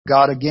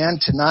God again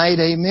tonight.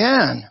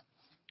 Amen.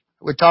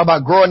 We talk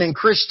about growing in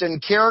Christian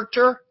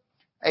character.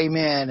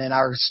 Amen. And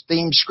our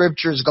theme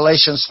scripture is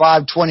Galatians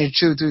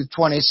 5:22 through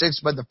 26.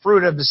 But the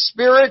fruit of the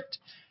Spirit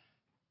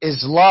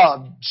is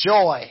love,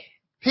 joy,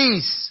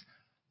 peace,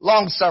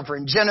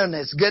 long-suffering,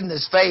 gentleness,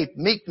 goodness, faith,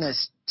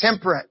 meekness,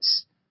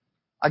 temperance.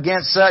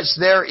 Against such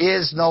there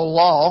is no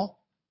law.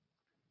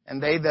 And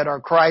they that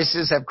are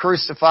Christ's have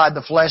crucified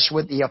the flesh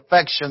with the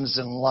affections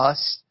and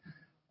lusts.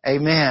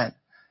 Amen.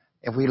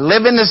 If we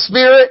live in the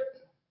Spirit,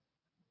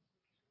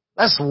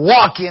 let's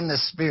walk in the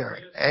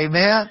Spirit.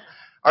 Amen.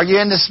 Are you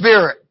in the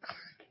Spirit?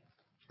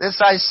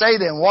 This I say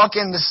then, walk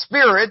in the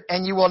Spirit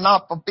and you will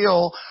not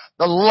fulfill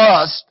the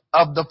lust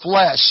of the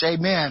flesh.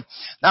 Amen.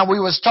 Now we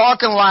was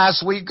talking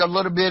last week a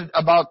little bit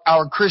about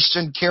our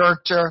Christian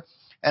character.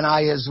 And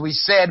as we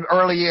said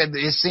earlier,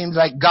 it seems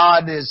like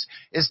God is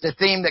the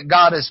theme that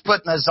God is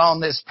putting us on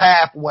this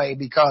pathway,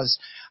 because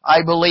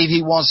I believe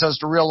He wants us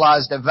to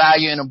realize the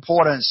value and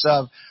importance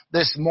of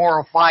this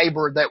moral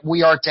fiber that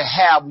we are to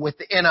have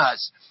within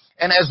us.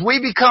 And as we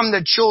become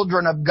the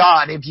children of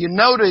God, if you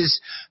notice,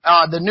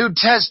 the New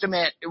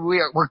Testament,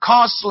 we're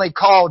constantly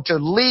called to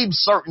leave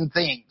certain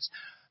things.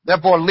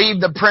 Therefore, leave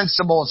the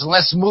principles and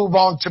let's move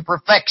on to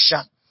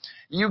perfection.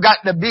 You got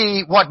to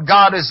be what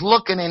God is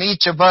looking in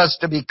each of us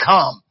to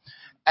become.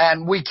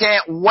 And we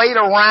can't wait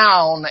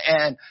around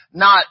and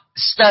not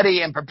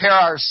study and prepare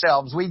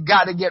ourselves. We've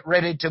got to get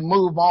ready to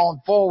move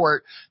on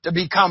forward to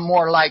become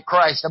more like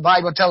Christ. The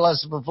Bible tells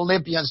us in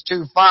Philippians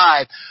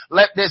 2:5,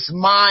 let this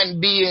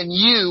mind be in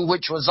you,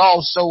 which was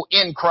also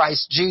in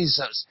Christ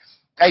Jesus.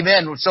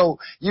 Amen. So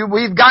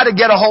we've got to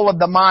get a hold of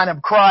the mind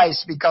of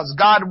Christ, because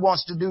God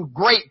wants to do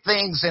great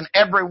things in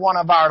every one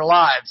of our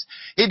lives.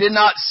 He did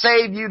not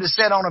save you to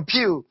sit on a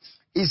pew.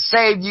 He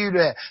saved you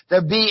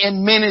to be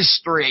in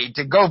ministry,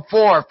 to go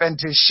forth and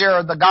to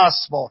share the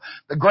gospel.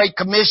 The Great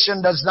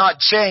Commission does not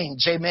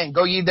change. Amen.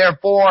 Go ye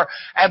therefore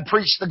and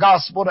preach the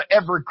gospel to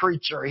every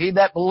creature. He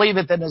that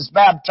believeth and is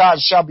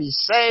baptized shall be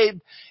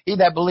saved. He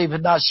that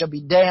believeth not shall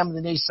be damned.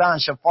 And these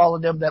signs shall follow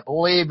them that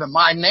believe in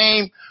my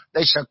name.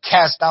 They shall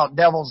cast out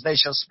devils. They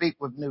shall speak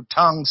with new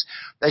tongues.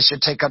 They shall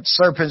take up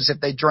serpents. If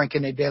they drink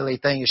any deadly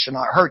thing, it shall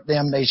not hurt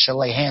them. They shall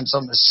lay hands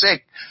on the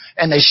sick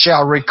and they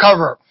shall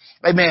recover.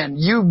 Amen.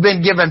 You've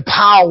been given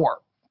power.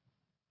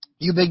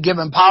 You've been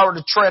given power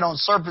to tread on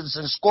serpents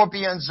and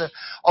scorpions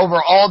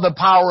over all the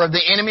power of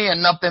the enemy,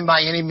 and nothing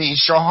by any means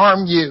shall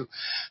harm you.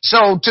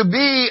 So to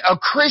be a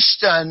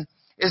Christian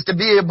is to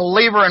be a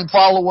believer and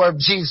follower of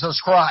Jesus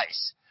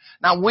Christ.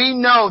 Now we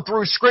know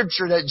through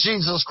Scripture that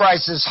Jesus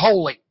Christ is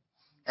holy.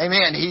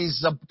 Amen. He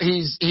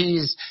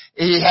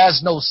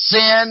has no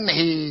sin.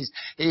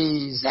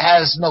 He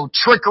has no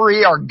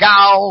trickery or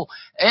guile,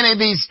 any of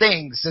these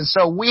things. And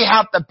so we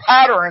have to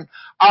pattern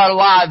our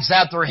lives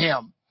after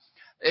Him.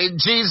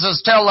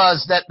 Jesus tells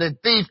us that the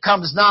thief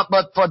comes not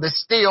but for to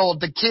steal,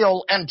 to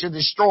kill, and to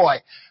destroy.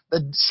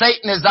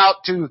 Satan is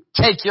out to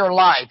take your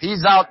life.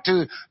 He's out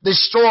to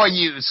destroy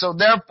you. So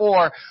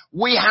therefore,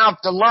 we have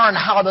to learn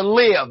how to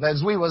live.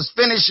 As we was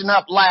finishing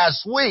up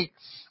last week,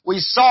 we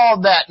saw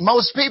that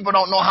most people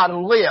don't know how to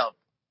live.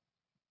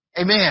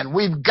 Amen.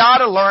 We've got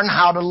to learn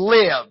how to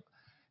live.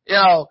 You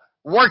know,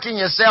 working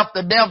yourself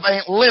to death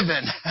ain't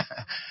living.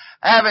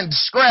 Having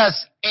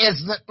stress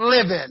isn't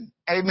living.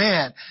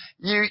 Amen.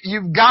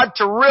 You've got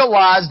to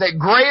realize that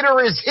greater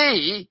is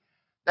He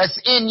that's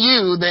in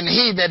you than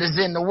he that is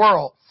in the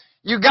world.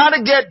 You got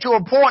to get to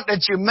a point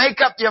that you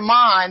make up your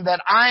mind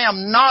that I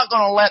am not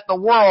going to let the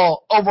world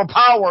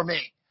overpower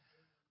me.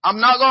 I'm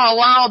not going to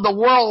allow the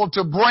world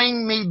to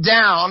bring me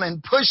down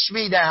and push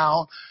me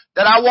down,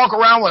 that I walk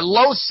around with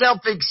low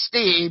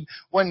self-esteem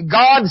when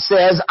God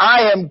says,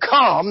 I am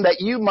come that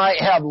you might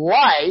have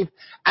life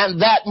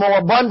and that more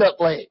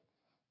abundantly.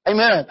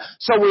 Amen.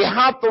 So we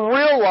have to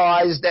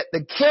realize that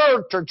the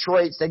character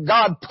traits that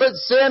God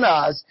puts in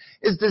us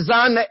is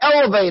designed to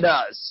elevate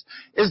us,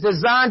 is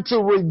designed to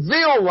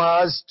reveal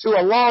us to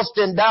a lost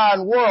and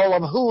dying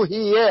world of who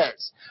He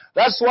is.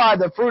 That's why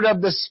the fruit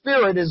of the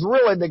Spirit is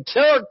really the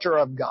character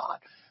of God.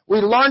 We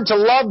learn to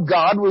love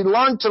God. We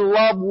learn to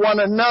love one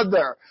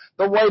another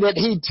the way that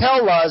He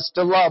tells us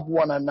to love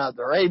one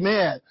another.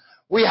 Amen.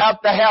 We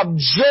have to have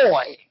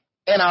joy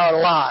in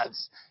our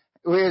lives.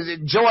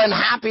 Joy and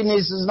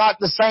happiness is not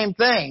the same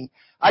thing.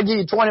 I give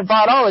you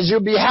 $25,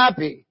 you'll be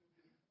happy.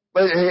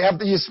 But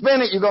after you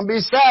spend it, you're going to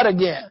be sad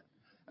again.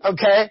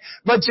 Okay?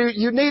 But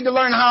you need to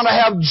learn how to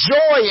have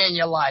joy in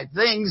your life.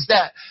 Things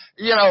that,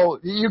 you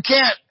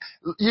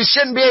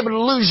shouldn't be able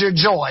to lose your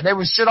joy. There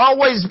should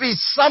always be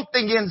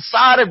something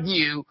inside of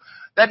you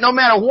that no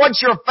matter what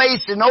you're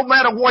facing, no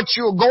matter what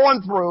you're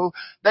going through,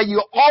 that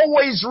you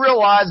always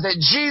realize that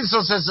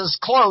Jesus is as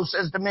close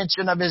as the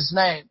mention of His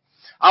name.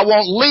 I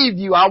won't leave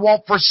you. I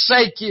won't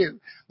forsake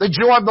you. The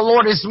joy of the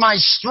Lord is my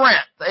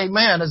strength.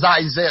 Amen, as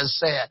Isaiah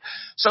said.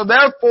 So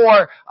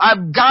therefore,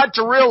 I've got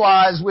to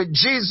realize with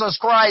Jesus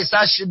Christ,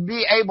 I should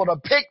be able to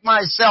pick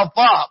myself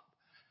up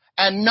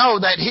and know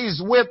that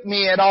He's with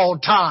me at all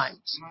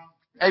times.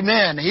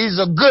 Amen. He's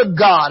a good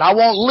God. I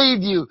won't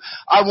leave you.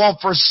 I won't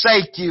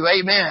forsake you.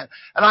 Amen.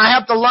 And I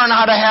have to learn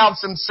how to have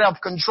some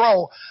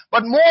self-control.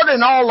 But more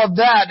than all of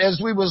that, as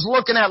we was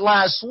looking at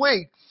last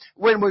week,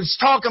 when we was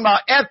talking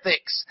about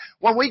ethics,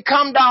 when we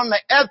come down to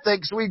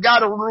ethics, we got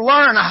to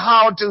learn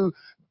how to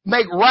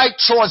make right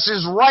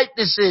choices, right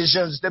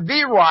decisions, to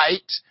be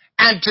right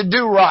and to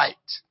do right.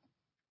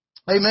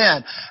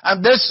 Amen.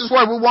 And this is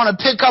where we want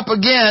to pick up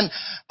again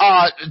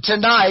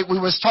tonight. We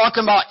was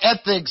talking about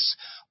ethics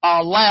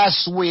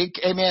last week.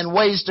 Amen.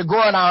 Ways to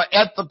grow in our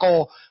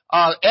ethical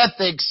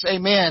ethics.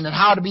 Amen. And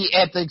how to be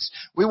ethics.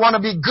 We want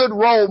to be good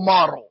role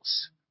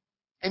models.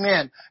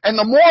 Amen. And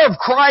the more of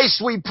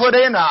Christ we put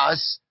in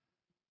us,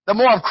 the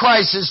more of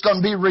Christ is going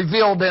to be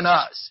revealed in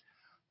us.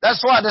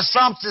 That's why the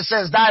psalmist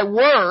says, "Thy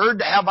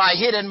word have I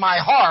hid in my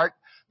heart,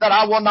 that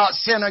I will not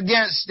sin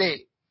against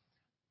thee.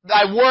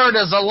 Thy word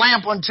is a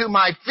lamp unto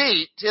my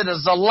feet. It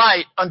is a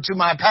light unto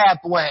my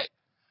pathway."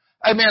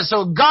 Amen.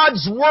 So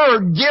God's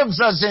word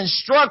gives us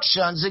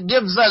instructions. It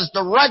gives us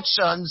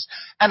directions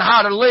and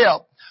how to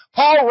live.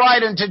 Paul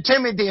writing to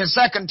Timothy in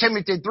 2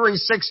 Timothy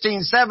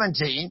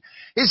 3:16-17,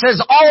 he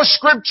says, "All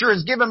scripture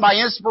is given by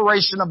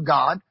inspiration of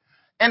God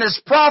and is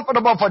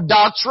profitable for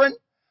doctrine,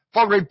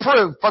 for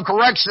reproof, for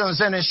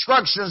corrections and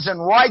instructions in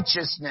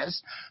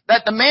righteousness,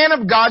 that the man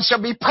of God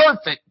shall be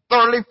perfect,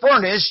 thoroughly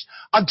furnished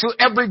unto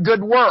every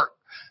good work."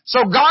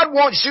 So God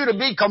wants you to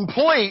be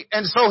complete,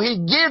 and so He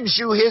gives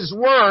you His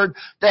Word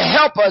to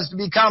help us to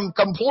become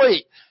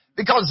complete.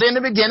 Because in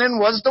the beginning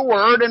was the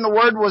Word, and the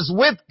Word was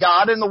with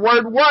God, and the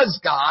Word was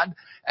God.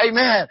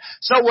 Amen.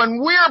 So when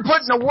we're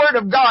putting the Word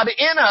of God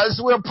in us,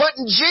 we're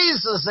putting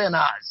Jesus in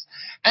us.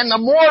 And the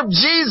more of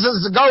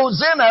Jesus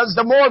goes in us,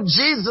 the more of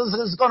Jesus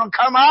is going to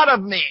come out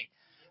of me.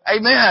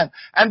 Amen.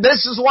 And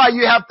this is why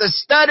you have to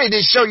study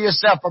to show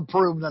yourself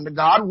approved unto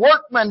God.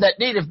 Workmen that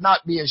needeth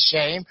not be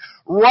ashamed,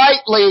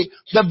 rightly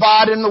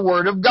dividing the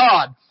word of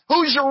God.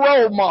 Who's your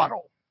role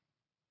model?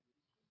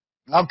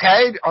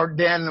 Okay, or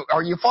then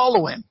are you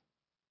following?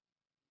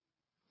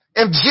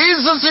 If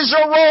Jesus is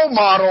your role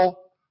model,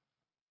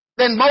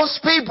 then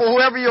most people,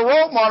 whoever your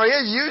role model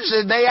is,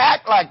 usually they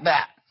act like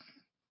that.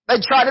 They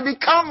try to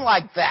become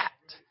like that.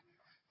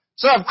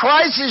 So if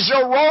Christ is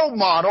your role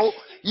model,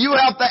 you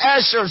have to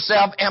ask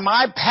yourself, am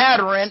I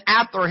patterning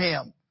after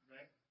Him?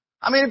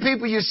 How many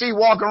people you see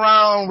walking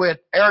around with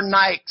Air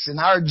Nikes and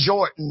Air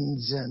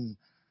Jordans and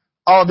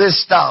all this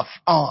stuff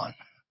on?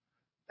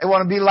 They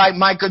want to be like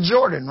Michael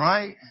Jordan,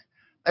 right?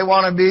 They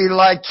want to be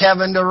like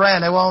Kevin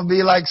Durant. They want to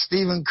be like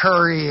Stephen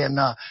Curry and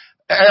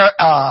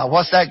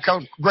what's that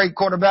great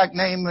quarterback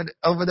name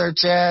over there,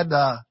 Chad?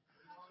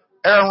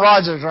 Aaron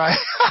Rodgers, right?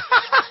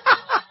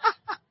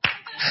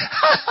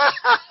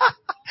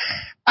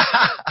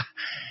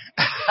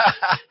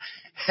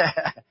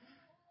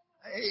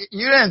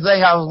 You didn't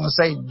think I was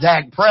going to say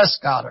Dak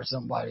Prescott or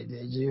somebody,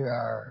 did you?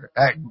 Or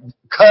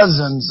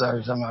Cousins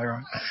or somebody.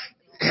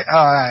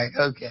 All right,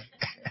 okay.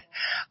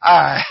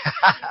 All right.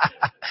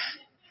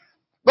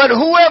 But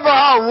whoever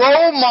our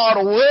role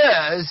model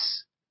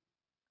is,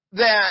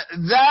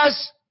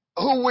 that's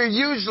who we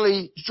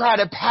usually try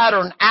to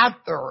pattern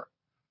after.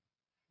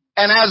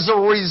 And as a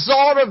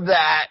result of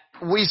that,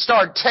 we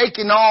start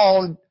taking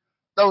on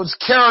those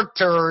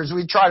characters.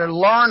 We try to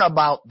learn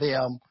about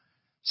them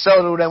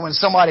so that when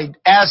somebody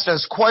asks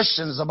us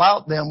questions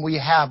about them, we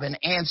have an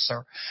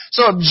answer.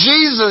 So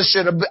Jesus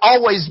should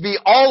always be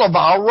all of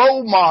our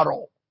role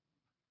model.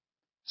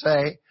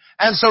 See?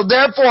 And so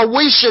therefore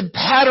we should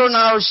pattern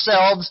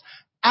ourselves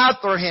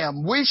after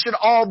Him. We should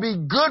all be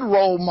good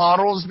role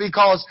models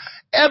because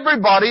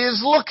everybody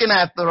is looking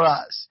after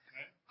us.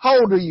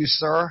 How old are you,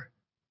 sir?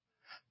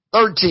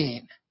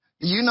 13.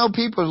 Do you know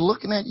people are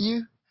looking at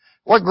you?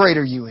 What grade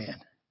are you in?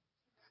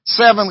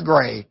 7th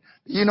grade.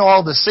 You know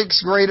all the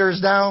 6th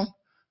graders down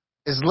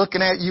is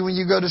looking at you when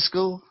you go to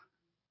school?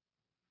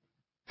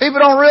 People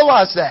don't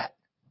realize that.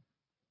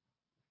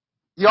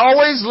 You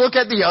always look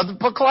at the other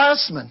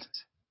upperclassmen.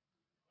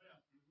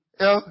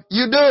 You know,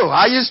 you do.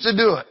 I used to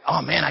do it.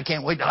 Oh man, I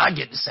can't wait till I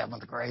get to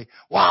 7th grade.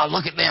 Wow,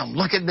 look at them.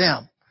 Look at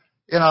them.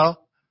 You know,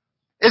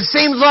 it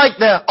seems like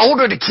the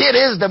older the kid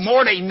is, the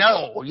more they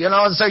know, you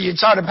know, and so you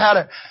try to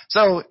pattern.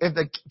 So if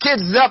the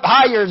kids up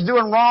higher is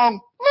doing wrong,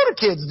 little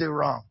kids do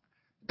wrong.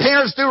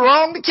 Parents do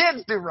wrong, the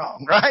kids do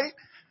wrong, right?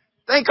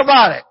 Think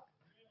about it.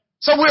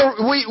 So whether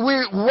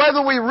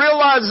we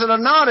realize it or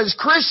not, as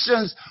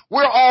Christians,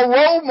 we're all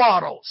role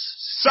models.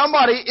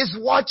 Somebody is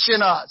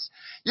watching us.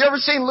 You ever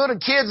seen little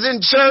kids in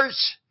church?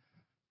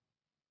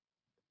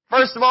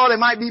 First of all, they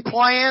might be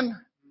playing.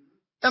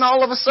 Then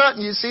all of a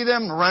sudden, you see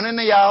them running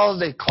the aisles.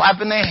 They're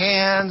clapping their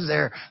hands.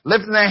 They're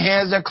lifting their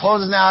hands. They're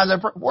closing their eyes.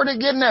 Where are they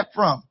getting that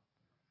from?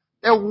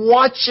 They're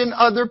watching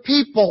other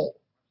people.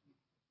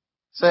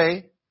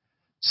 See?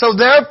 So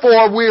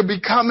therefore, we're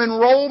becoming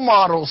role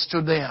models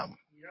to them.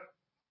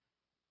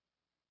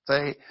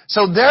 See?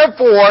 So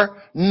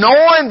therefore,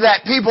 knowing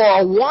that people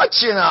are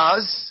watching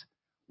us,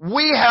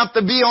 we have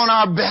to be on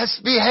our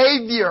best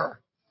behavior.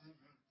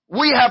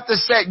 We have to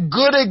set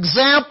good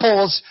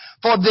examples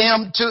for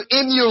them to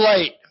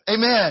emulate.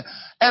 Amen.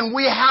 And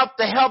we have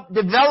to help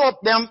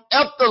develop them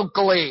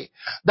ethically.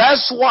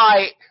 That's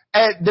why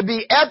to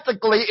be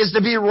ethically is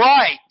to be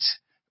right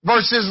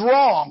versus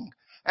wrong.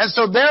 And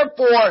so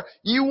therefore,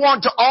 you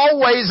want to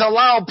always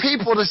allow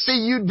people to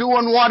see you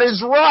doing what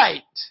is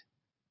right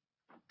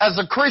as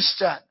a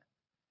Christian.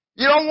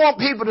 You don't want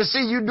people to see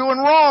you doing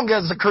wrong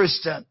as a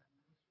Christian.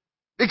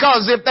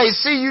 Because if they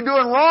see you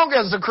doing wrong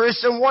as a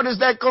Christian, what is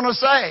that going to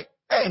say?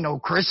 They ain't no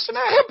Christian,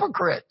 they're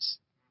hypocrites.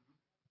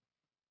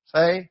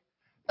 See?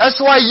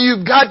 That's why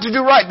you've got to do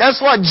right. That's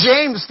why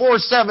James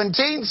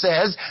 4:17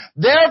 says,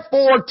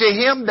 therefore to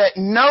him that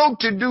know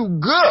to do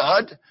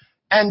good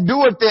and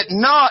doeth it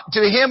not,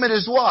 to him it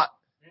is what?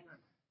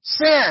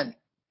 Sin.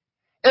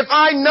 If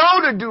I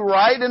know to do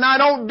right and I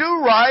don't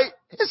do right,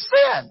 it's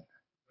sin.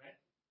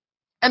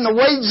 And the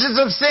wages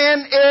of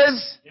sin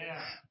is,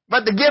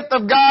 but the gift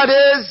of God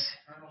is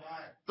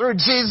through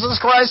Jesus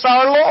Christ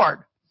our Lord.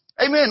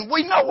 Amen.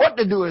 We know what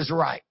to do is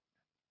right.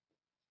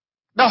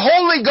 The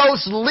Holy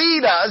Ghost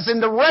lead us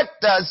and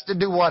direct us to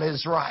do what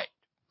is right.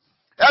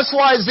 That's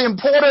why it's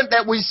important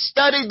that we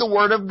study the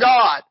Word of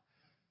God.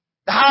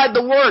 To hide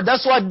the Word.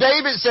 That's why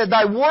David said,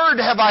 thy Word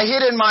have I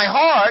hid in my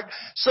heart,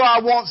 so I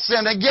won't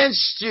sin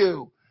against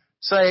you.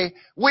 Say,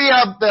 we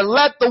have to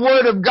let the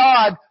Word of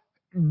God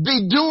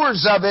be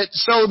doers of it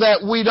so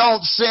that we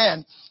don't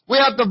sin. We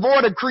have to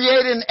avoid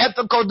creating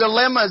ethical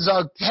dilemmas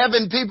of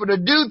having people to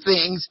do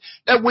things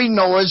that we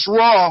know is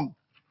wrong.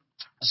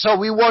 So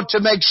we want to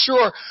make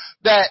sure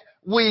that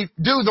we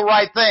do the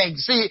right thing.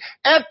 See,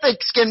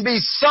 ethics can be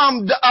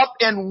summed up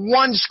in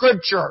one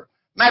scripture.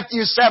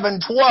 Matthew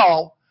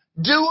 7:12.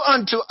 Do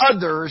unto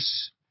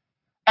others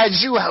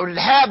as you would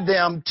have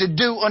them to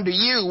do unto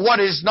you, what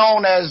is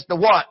known as the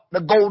what? The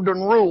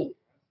golden rule.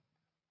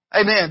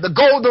 Amen. The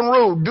golden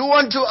rule. Do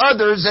unto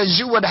others as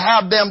you would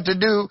have them to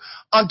do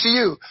unto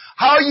you.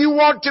 How you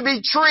want to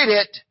be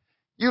treated,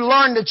 you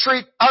learn to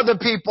treat other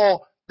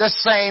people the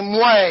same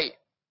way.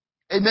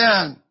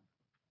 Amen.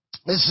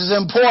 This is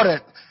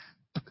important.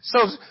 So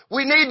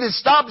we need to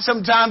stop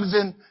sometimes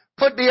and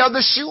put the other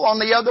shoe on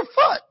the other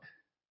foot.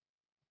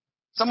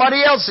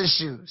 Somebody else's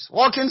shoes.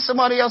 Walk in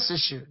somebody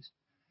else's shoes.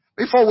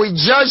 Before we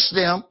judge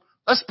them,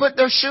 let's put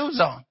their shoes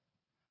on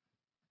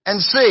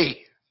and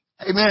see.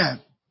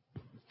 Amen.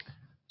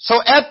 So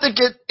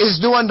etiquette is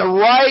doing the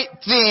right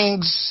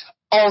things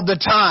all the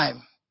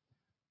time.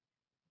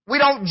 We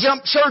don't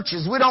jump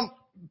churches. We don't,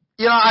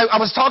 I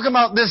was talking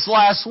about this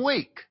last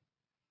week.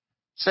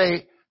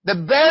 Say, the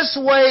best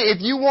way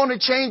if you want to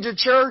change a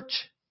church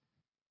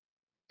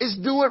is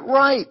do it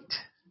right.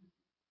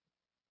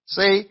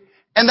 See?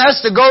 And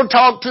that's to go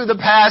talk to the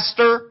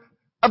pastor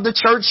of the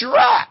church you're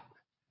at.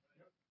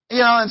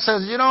 And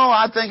says,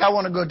 I think I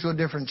want to go to a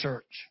different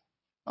church.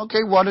 Okay,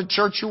 what a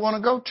church you want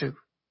to go to?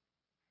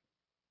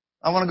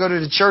 I want to go to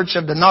the church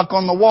of the knock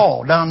on the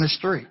wall down the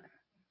street.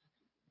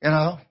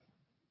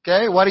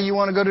 Okay, why do you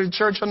want to go to the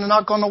church on the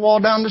knock on the wall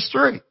down the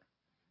street?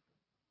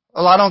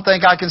 Well, I don't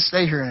think I can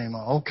stay here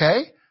anymore.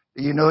 Okay.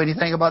 Do you know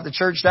anything about the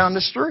church down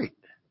the street?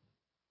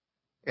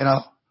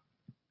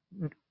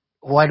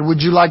 Why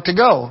would you like to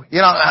go?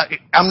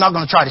 I'm not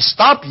going to try to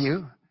stop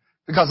you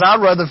because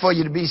I'd rather for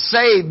you to be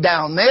saved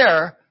down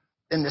there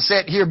than to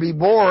sit here, be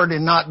bored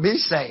and not be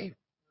saved.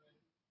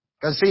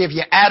 Because see, if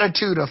your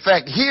attitude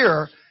affect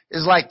here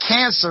is like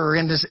cancer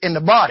in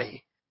the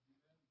body.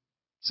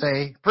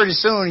 See, pretty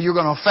soon you're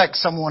going to affect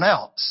someone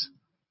else.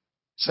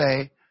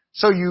 See,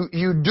 so you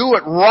do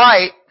it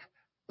right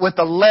with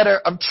a letter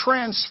of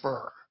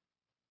transfer.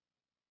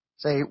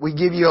 Say, we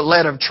give you a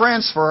letter of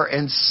transfer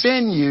and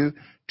send you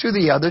to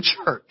the other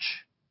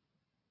church.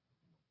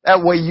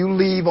 That way you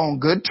leave on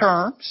good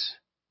terms.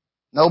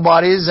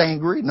 Nobody is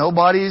angry.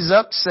 Nobody is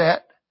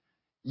upset.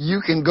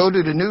 You can go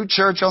to the new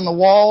church on the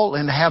wall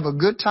and have a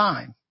good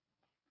time.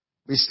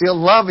 We still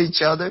love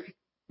each other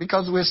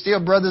because we're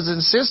still brothers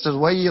and sisters,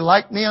 whether you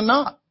like me or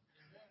not.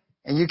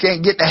 And you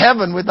can't get to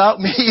heaven without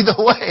me either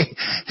way.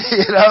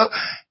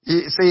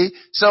 You see,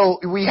 so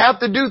we have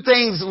to do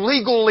things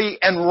legally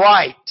and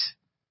right.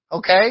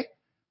 Okay?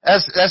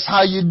 That's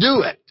how you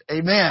do it.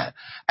 Amen.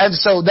 And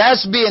so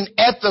that's being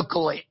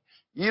ethically.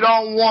 You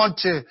don't want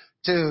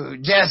to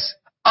just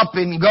up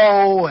and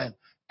go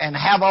and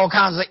have all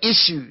kinds of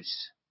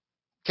issues.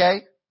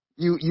 Okay?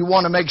 You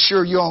want to make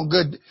sure you're on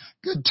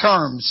good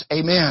terms.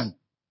 Amen.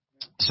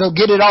 So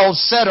get it all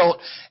settled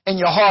in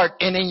your heart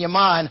and in your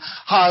mind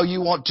how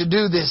you want to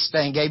do this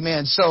thing.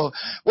 Amen. So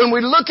when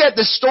we look at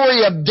the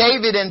story of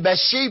David and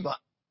Bathsheba,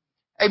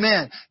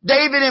 amen.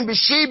 David and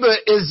Bathsheba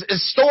is a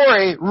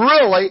story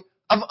really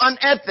of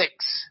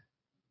unethics.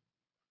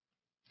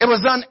 It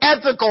was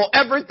unethical,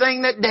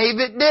 everything that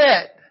David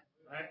did.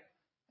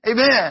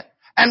 Amen.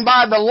 And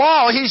by the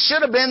law, he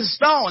should have been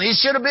stoned. He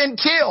should have been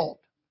killed.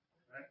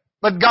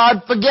 But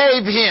God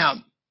forgave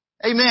him.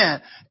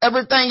 Amen.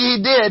 Everything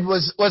he did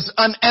was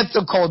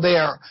unethical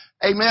there.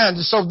 Amen.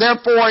 So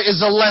therefore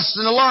is a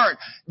lesson to learn.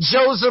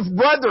 Joseph's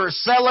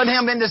brothers selling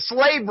him into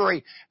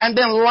slavery and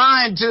then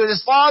lying to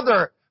his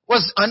father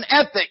was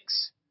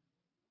unethics.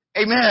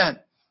 Amen.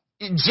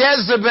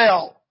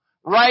 Jezebel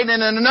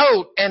writing a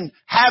note and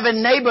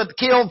having Naboth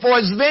killed for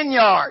his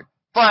vineyard,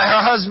 for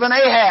her husband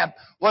Ahab,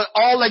 were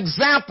all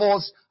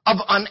examples of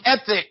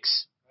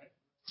unethics.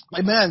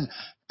 Amen.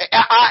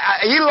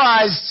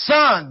 Eli's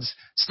sons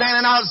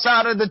standing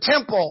outside of the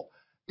temple,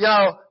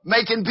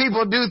 making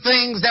people do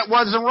things that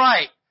wasn't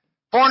right,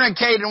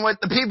 fornicating with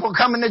the people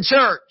coming to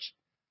church,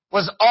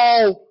 was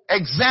all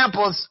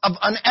examples of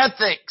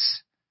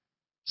unethics.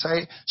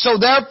 See? So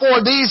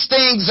therefore these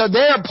things are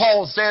there,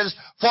 Paul says,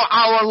 for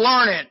our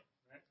learning.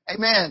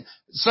 Amen.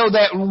 So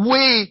that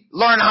we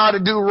learn how to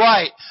do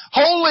right.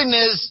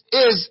 Holiness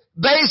is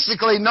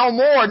basically no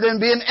more than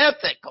being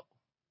ethical.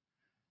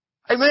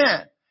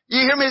 Amen. You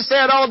hear me say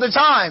it all the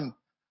time.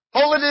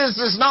 Holiness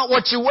is not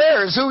what you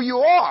wear, it's who you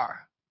are.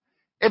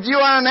 If you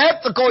are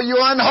unethical, you're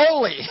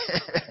unholy.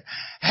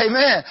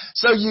 Amen.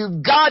 So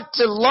you've got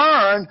to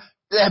learn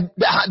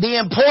the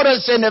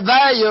importance and the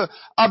value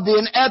of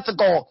being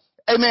ethical.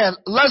 Amen.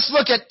 Let's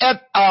look at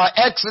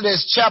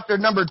Exodus chapter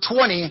number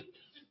 20.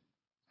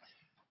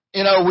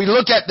 We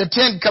look at the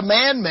 10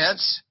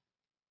 Commandments.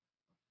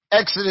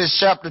 Exodus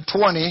chapter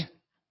 20.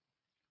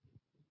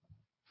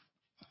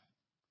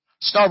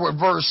 Start with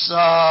verse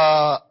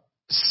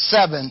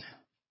 7.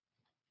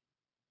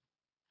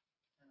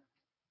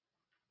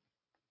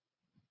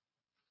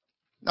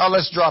 Now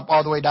let's drop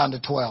all the way down to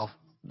 12.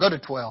 Go to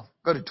 12.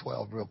 Go to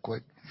 12 real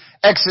quick.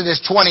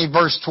 Exodus 20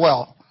 verse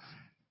 12.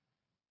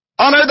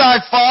 Honor thy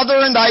father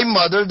and thy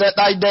mother, that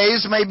thy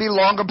days may be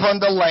long upon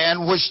the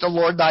land which the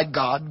Lord thy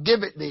God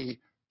giveth thee.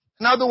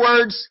 In other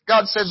words,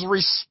 God says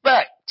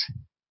respect,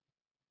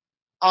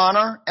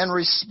 honor, and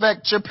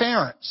respect your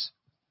parents.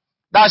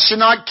 Thou shalt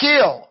not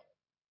kill.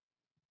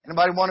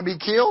 Anybody want to be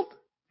killed?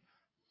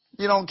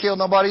 You don't kill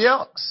nobody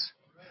else.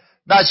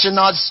 Thou shalt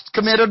not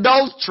commit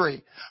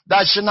adultery.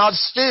 Thou shalt not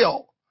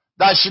steal.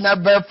 Thou shalt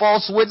not bear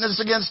false witness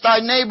against thy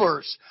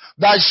neighbors.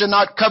 Thou shalt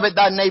not covet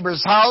thy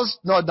neighbor's house,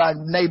 nor thy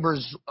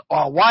neighbor's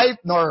wife,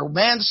 nor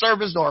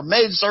manservant, nor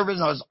maidservant,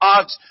 nor his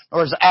ox,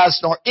 nor his ass,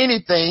 nor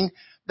anything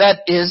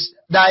that is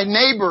thy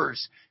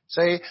neighbor's.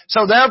 See?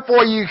 So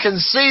therefore you can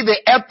see the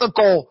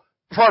ethical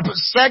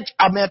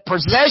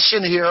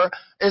possession here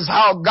is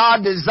how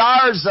God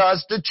desires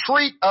us to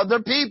treat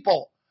other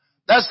people.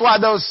 That's why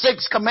those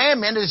 6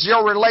 commandments is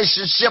your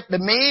relationship to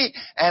me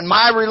and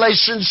my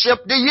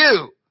relationship to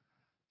you.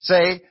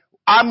 See?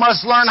 I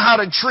must learn how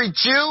to treat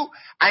you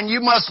and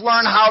you must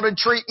learn how to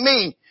treat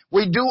me.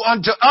 We do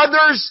unto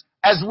others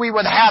as we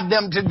would have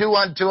them to do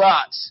unto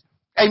us.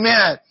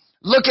 Amen.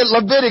 Look at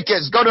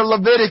Leviticus. Go to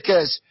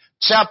Leviticus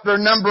chapter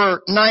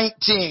number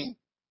 19.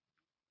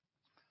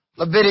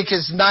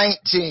 Leviticus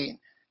 19.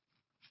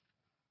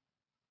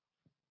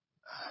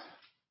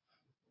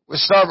 We'll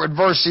start with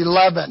verse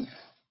 11.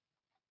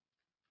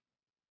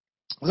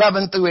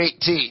 11 through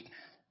 18.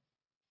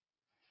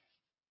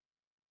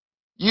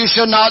 You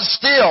shall not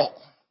steal,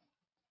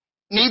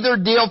 neither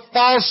deal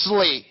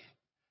falsely,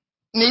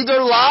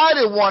 neither lie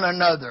to one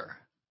another.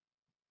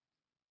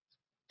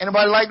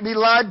 Anybody like to be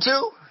lied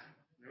to?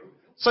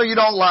 So you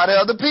don't lie to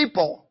other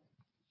people.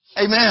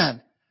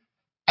 Amen.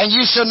 And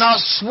you shall not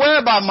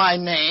swear by my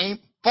name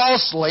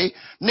falsely,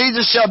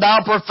 neither shalt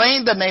thou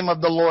profane the name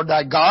of the Lord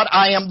thy God.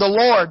 I am the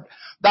Lord.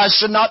 Thou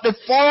shalt not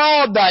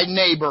defraud thy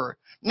neighbor,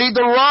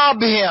 neither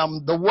rob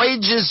him. The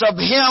wages of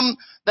him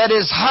that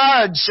is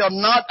hired shall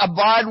not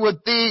abide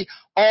with thee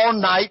all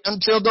night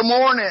until the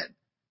morning.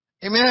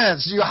 Amen.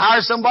 So you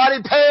hire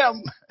somebody, pay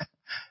them.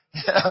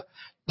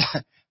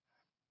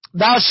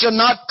 Thou shalt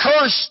not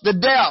curse the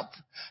deaf,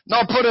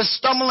 nor put a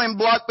stumbling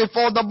block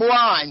before the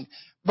blind,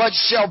 but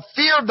shall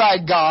fear thy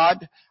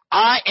God.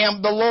 I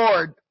am the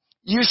Lord.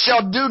 You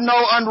shall do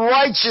no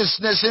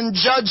unrighteousness in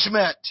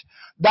judgment.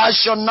 Thou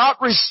shalt not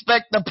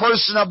respect the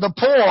person of the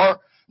poor,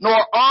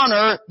 nor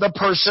honor the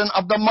person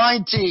of the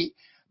mighty.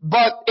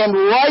 But in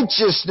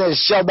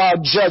righteousness shalt thou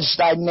judge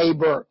thy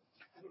neighbor.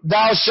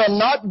 Thou shalt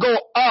not go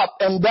up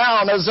and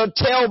down as a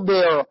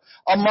talebearer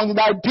among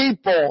thy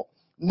people,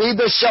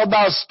 neither shalt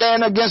thou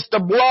stand against the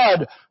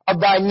blood of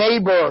thy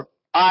neighbor.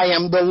 I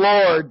am the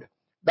Lord.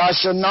 Thou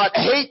shalt not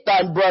hate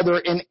thy brother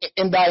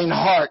in thine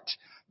heart.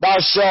 Thou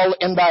shalt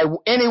in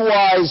any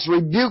wise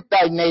rebuke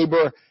thy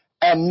neighbor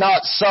and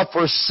not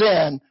suffer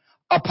sin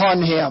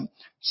upon him.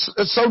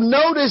 So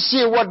notice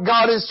here what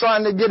God is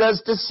trying to get us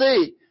to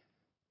see.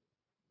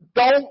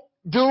 Don't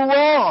do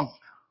wrong.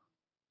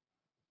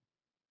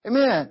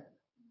 Amen.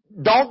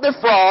 Don't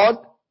defraud.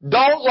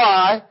 Don't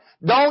lie.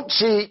 Don't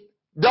cheat.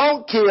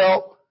 Don't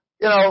kill.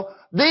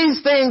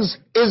 These things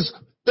is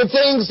the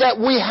things that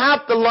we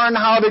have to learn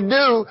how to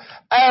do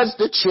as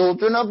the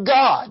children of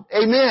God.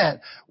 Amen.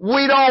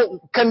 We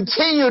don't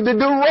continue to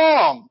do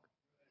wrong.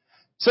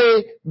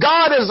 See,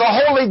 God is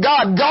a holy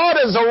God. God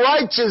is a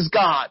righteous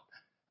God.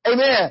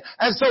 Amen.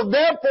 And so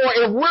therefore,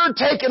 if we're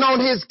taking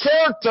on His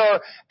character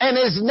and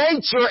His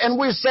nature and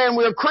we're saying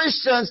we're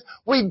Christians,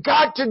 we've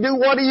got to do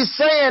what He's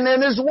saying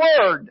in His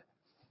Word.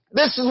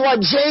 This is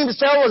what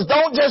James tells us.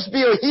 Don't just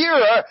be a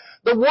hearer.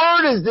 The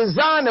Word is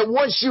designed that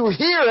once you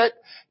hear it,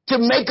 to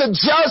make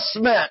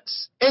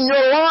adjustments in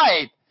your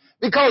life.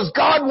 Because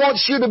God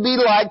wants you to be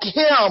like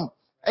Him.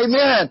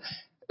 Amen.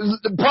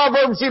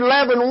 Proverbs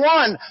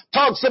 11:1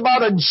 talks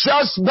about a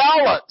just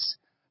balance.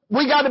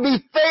 We got to be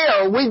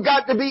fair. We've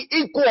got to be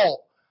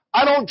equal.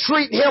 I don't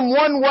treat him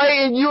one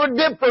way and you a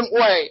different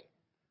way.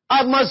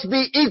 I must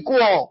be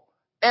equal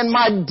in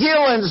my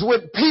dealings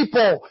with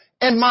people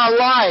in my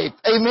life.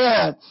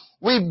 Amen.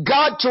 We've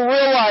got to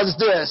realize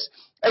this.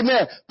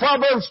 Amen.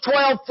 Proverbs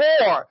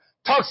 12:4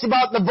 talks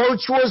about the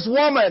virtuous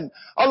woman.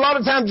 A lot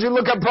of times you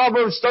look at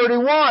Proverbs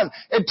 31,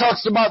 it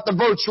talks about the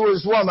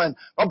virtuous woman.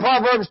 But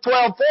Proverbs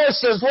 12:4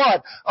 says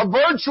what? A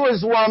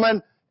virtuous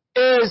woman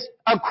is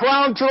a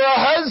crown to her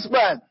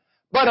husband,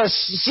 but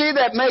she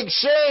that makes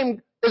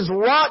shame is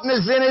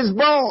rottenness in his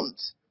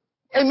bones.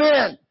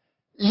 Amen.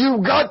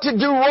 You've got to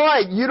do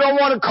right. You don't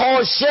want to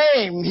cause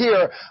shame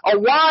here. A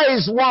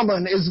wise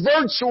woman is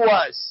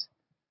virtuous.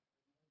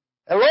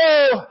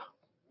 Hello?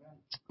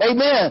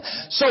 Amen.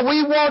 So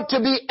we want to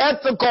be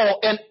ethical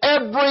in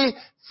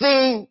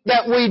everything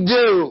that we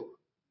do.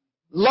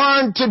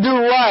 Learn to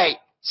do right.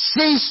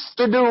 Cease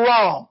to do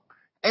wrong.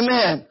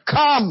 Amen.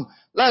 Come,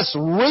 let's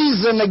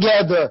reason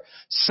together,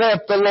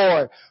 saith the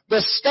Lord.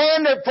 The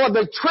standard for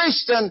the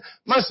Christian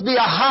must be a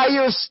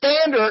higher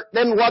standard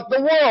than what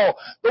the world.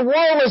 The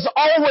world is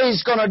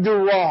always going to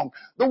do wrong.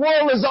 The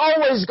world is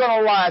always going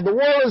to lie. The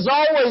world is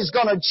always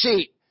going to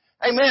cheat.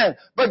 Amen.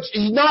 But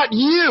not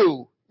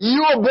you.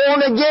 You are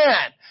born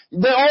again.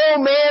 The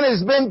old man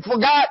has been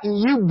forgotten.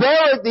 You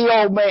buried the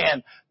old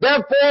man.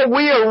 Therefore,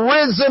 we are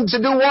risen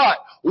to do what?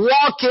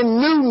 Walk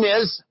in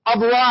newness of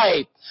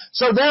life.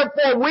 So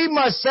therefore, we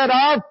must set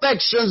our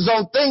affections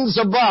on things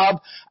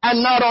above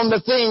and not on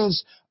the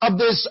things of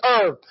this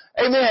earth.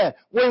 Amen.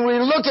 When we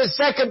look at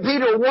 2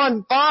 Peter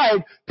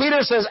 1:5,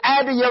 Peter says,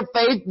 add to your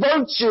faith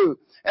virtue.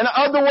 In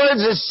other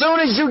words, as soon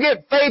as you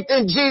get faith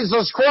in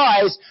Jesus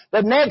Christ,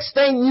 the next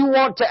thing you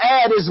want to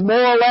add is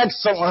moral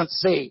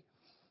excellency.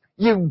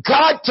 You've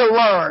got to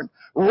learn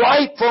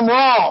right from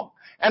wrong.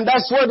 And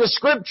that's where the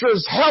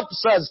scriptures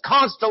helps us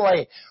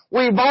constantly.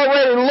 We've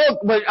already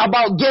looked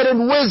about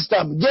getting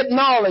wisdom, get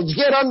knowledge,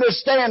 get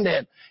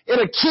understanding.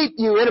 It'll keep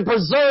you, it'll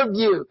preserve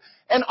you.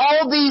 And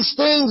all these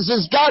things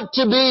has got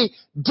to be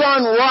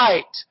done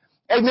right.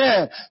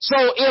 Amen. So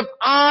if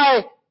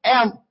I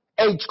am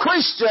a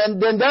Christian,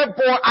 then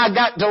therefore I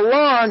got to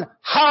learn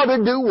how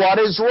to do what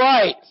is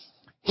right.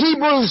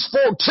 Hebrews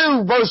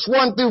 2 verse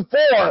 1 through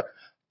 4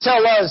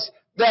 tell us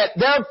that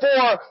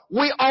therefore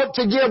we ought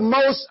to give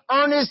most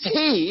earnest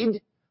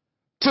heed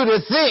to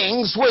the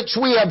things which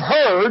we have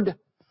heard,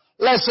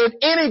 lest at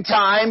any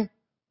time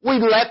we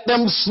let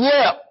them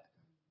slip.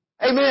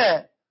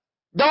 Amen.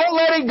 Don't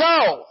let it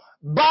go.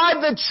 Buy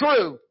the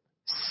truth.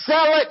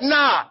 Sell it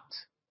not.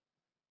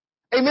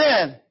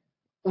 Amen.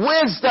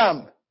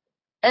 Wisdom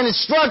and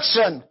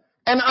instruction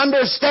and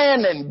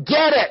understanding.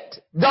 Get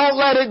it. Don't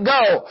let it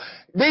go.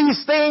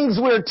 These things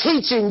we're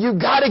teaching, you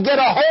got to get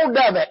a hold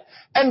of it.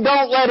 And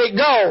don't let it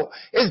go.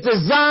 It's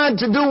designed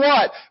to do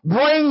what?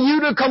 Bring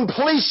you to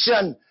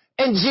completion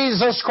in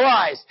Jesus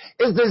Christ.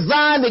 It's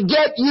designed to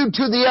get you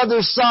to the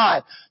other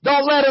side.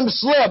 Don't let him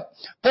slip.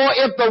 For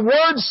if the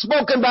words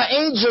spoken by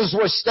angels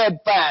were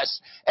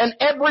steadfast, and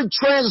every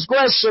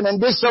transgression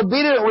and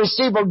disobedient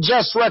receive of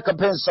just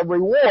recompense of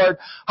reward,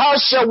 how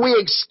shall we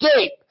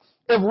escape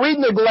if we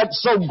neglect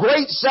so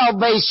great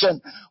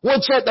salvation,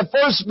 which at the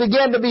first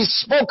began to be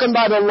spoken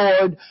by the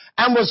Lord,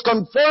 and was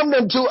confirmed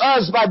unto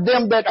us by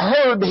them that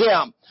heard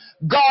him?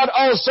 God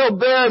also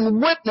bearing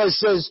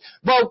witnesses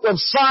both of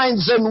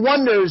signs and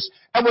wonders,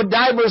 and with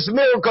divers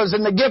miracles,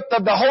 and the gift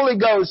of the Holy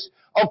Ghost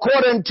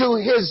according to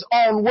his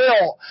own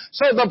will.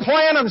 So the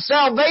plan of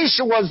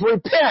salvation was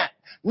repent.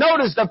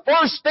 Notice the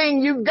first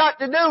thing you've got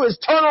to do is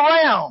turn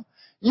around.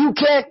 You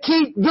can't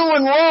keep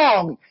doing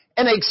wrong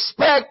and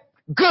expect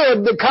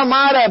good to come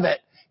out of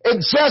it.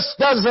 It just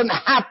doesn't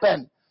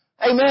happen.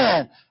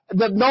 Amen.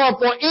 Nor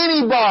for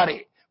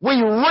anybody.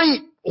 We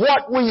reap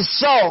what we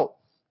sow.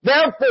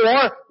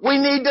 Therefore, we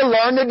need to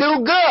learn to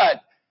do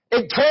good.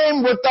 It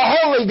came with the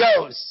Holy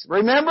Ghost.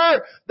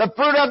 Remember, the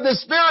fruit of the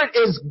Spirit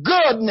is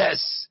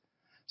goodness.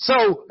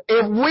 So,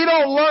 if we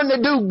don't learn to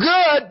do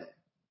good,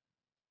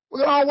 we're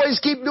going to always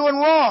keep doing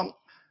wrong.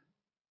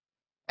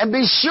 And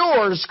be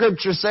sure,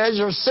 Scripture says,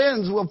 your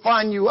sins will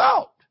find you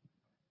out.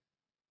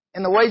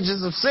 And the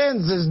wages of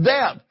sins is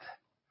death.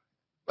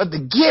 But the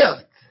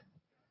gift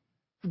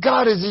of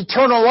God is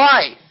eternal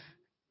life.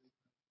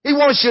 He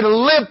wants you to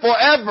live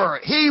forever.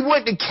 He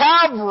went to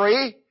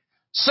Calvary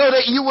so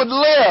that you would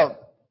live.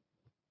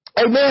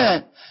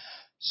 Amen.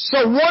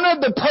 So one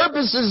of the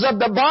purposes of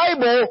the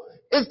Bible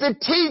is to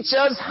teach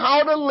us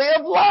how to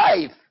live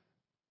life.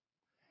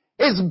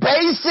 It's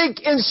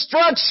basic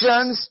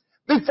instructions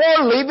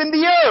before leaving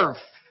the earth.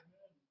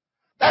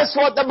 That's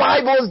what the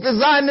Bible is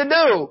designed to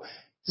do.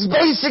 It's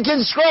basic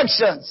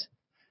instructions.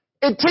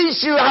 It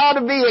teaches you how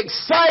to be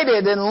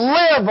excited and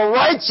live a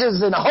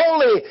righteous and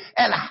holy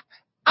and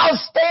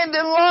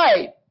outstanding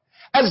life.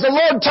 As the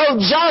Lord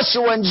told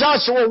Joshua in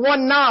Joshua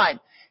 1:9,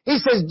 he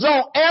says,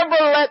 don't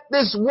ever let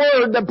this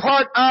word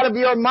depart out of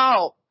your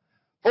mouth.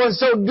 For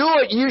so do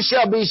it, you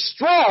shall be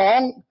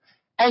strong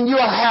and you'll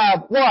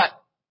have what?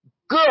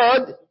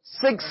 good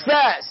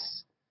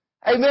success.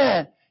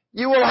 Amen.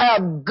 You will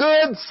have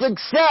good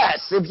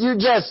success if you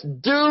just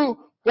do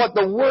what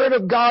the Word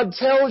of God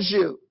tells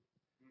you.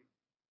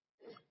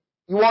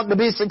 You want to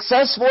be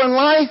successful in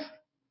life?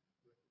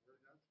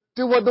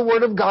 Do what the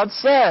Word of God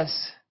says.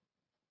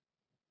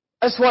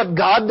 That's what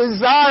God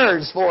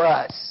desires for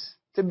us,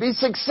 to be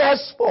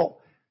successful.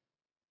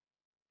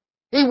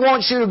 He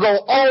wants you to go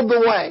all the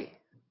way.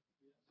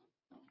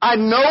 I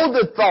know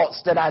the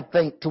thoughts that I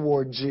think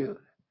towards you.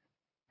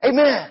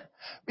 Amen.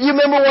 You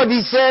remember what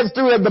he says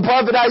through the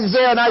prophet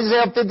Isaiah in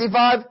Isaiah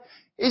 55?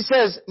 He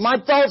says, my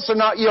thoughts are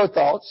not your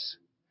thoughts,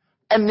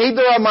 and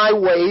neither are my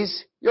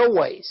ways your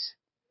ways.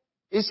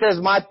 He says,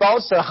 my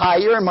thoughts are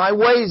higher and my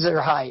ways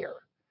are higher.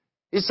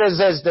 He says,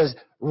 as the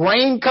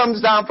rain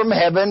comes down from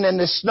heaven and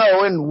the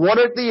snow and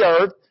watereth the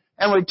earth,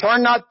 and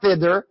return not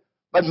thither,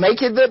 but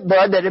maketh it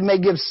bud, that it may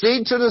give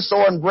seed to the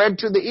sower and bread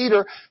to the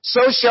eater,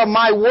 so shall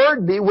my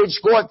word be which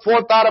goeth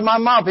forth out of my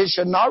mouth. It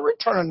shall not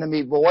return unto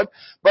me void,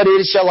 but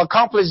it shall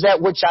accomplish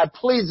that which I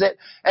please it,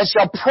 and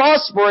shall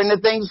prosper in the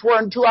things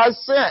whereunto I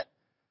sent.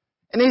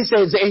 And he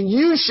says, and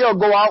you shall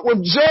go out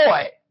with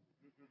joy,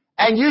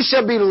 and you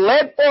shall be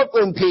led forth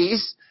in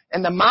peace,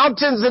 and the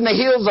mountains and the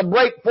hills will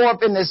break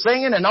forth in the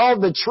singing, and all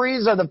the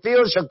trees of the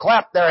field shall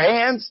clap their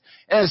hands.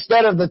 And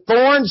instead of the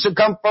thorns shall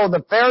come forth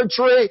the fair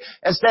tree.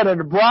 Instead of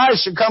the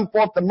briars shall come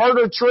forth the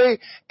myrtle tree.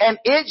 And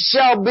it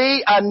shall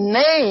be a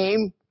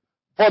name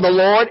for the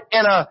Lord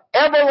and an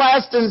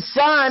everlasting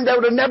sign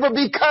that will never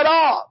be cut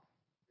off.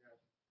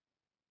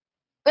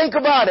 Think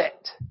about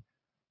it.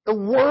 The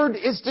Word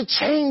is to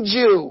change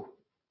you.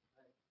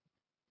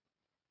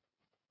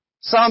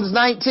 Psalms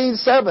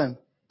 19:7.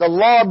 The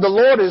law of the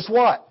Lord is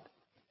what?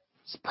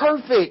 It's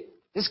perfect.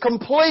 It's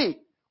complete.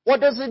 What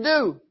does it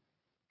do?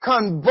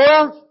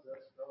 Convert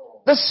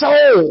the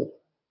soul.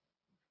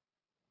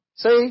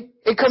 See?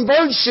 It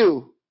converts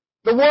you.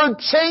 The Word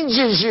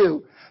changes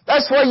you.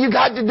 That's why you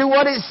got to do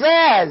what it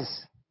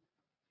says.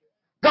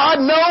 God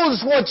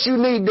knows what you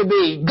need to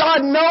be.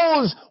 God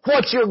knows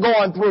what you're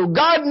going through.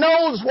 God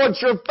knows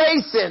what you're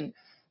facing.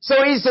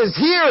 So He says,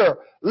 here,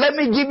 let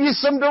me give you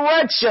some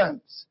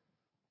directions.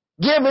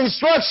 Give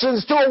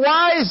instructions to a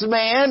wise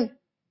man,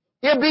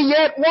 he'll be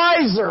yet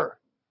wiser.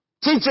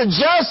 Teach a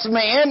just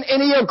man,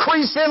 and he'll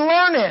increase in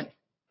learning.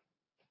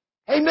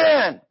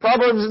 Amen.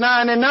 Proverbs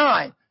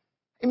 9:9.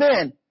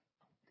 Amen.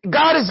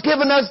 God has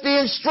given us the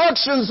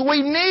instructions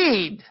we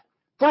need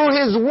through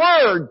His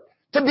Word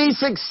to be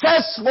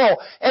successful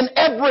in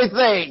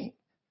everything.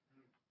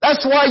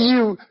 That's why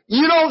you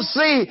don't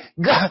see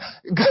God,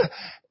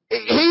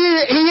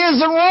 He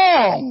isn't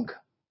wrong.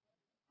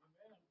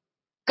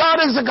 God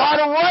is a God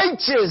of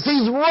righteous.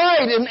 He's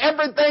right in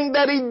everything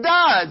that He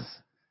does.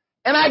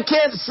 And I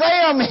can't say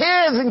I'm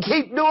His and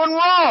keep doing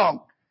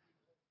wrong.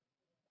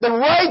 The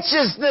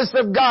righteousness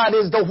of God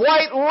is the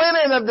white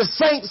linen of the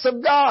saints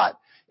of God.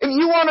 If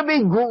you want to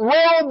be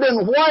robed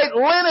in white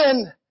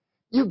linen,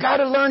 you got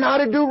to learn how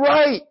to do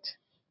right.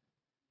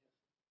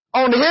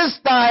 On His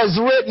thigh is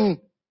written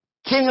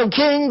King of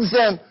Kings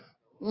and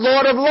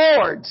Lord of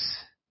Lords.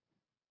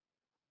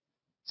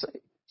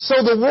 So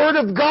the Word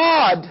of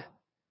God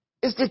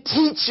is to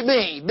teach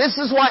me. This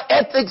is why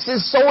ethics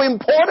is so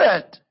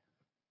important.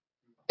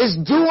 Is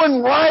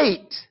doing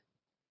right.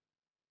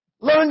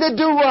 Learn to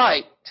do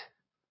right.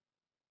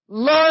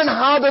 Learn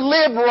how to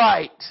live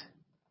right.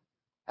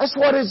 That's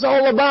what it's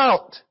all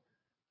about.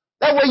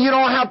 That way you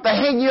don't have to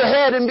hang your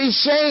head and be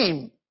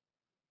shamed.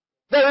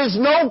 There is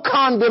no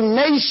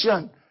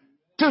condemnation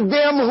to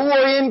them who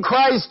are in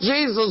Christ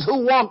Jesus,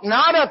 who walk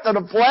not after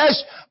the flesh,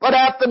 but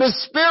after the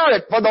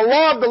Spirit. For the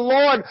law of the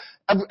Lord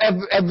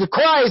of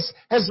Christ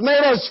has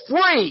made us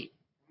free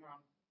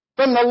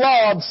from the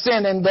law of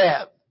sin and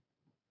death.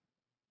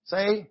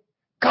 See?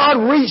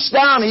 God reached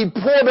down, He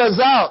poured us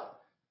out.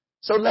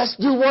 So let's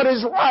do what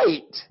is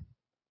right.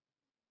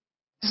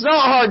 It's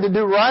not hard to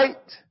do right.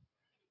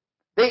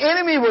 The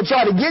enemy will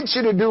try to get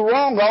you to do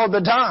wrong all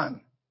the time,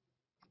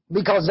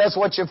 because that's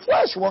what your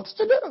flesh wants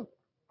to do.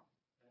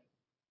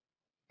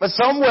 But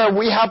somewhere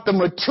we have to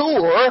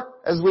mature,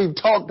 as we've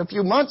talked a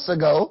few months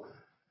ago,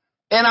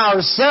 in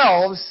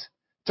ourselves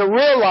to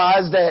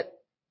realize that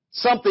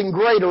something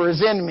greater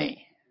is in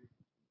me.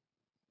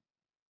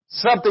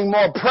 Something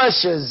more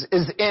precious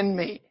is in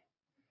me.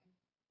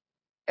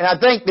 And I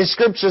think the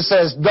Scripture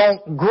says,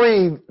 don't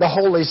grieve the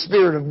Holy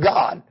Spirit of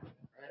God.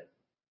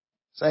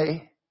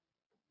 See?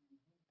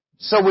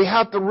 So we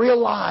have to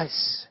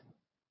realize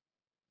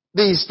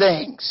these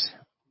things.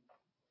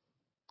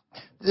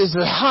 There's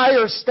a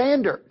higher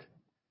standard.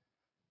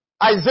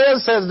 Isaiah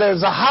says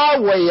there's a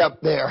highway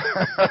up there.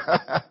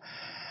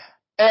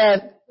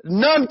 And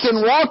none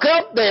can walk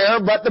up there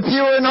but the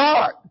pure in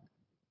heart.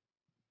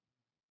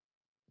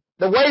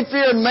 The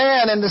way-fearing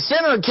man and the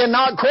sinner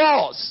cannot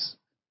cross.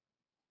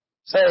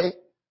 Say,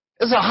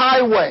 it's a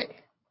highway.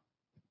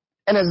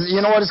 And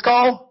you know what it's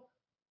called?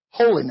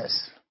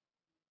 Holiness.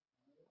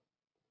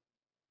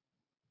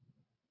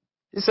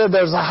 He said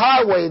there's a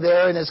highway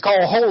there and it's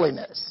called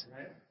holiness.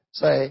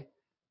 Say,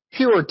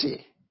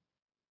 purity.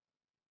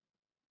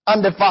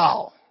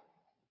 Undefiled.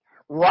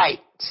 right.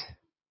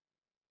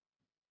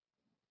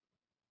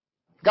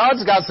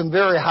 God's got some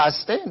very high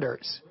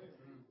standards.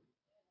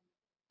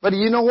 But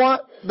you know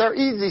what? They're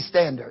easy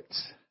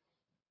standards.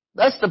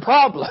 That's the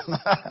problem.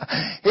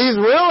 He's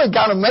really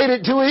kind of made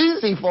it too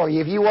easy for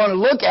you if you want to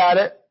look at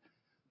it.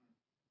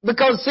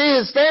 Because, see,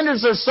 His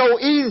standards are so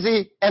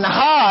easy and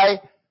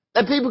high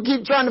that people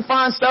keep trying to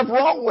find stuff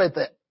wrong with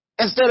it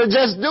instead of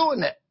just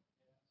doing it.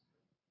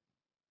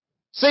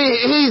 See,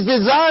 He's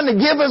designed to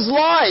give us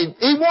life.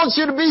 He wants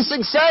you to be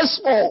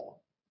successful.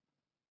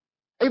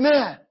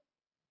 Amen.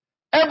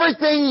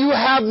 Everything you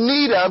have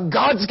need of,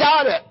 God's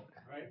got it.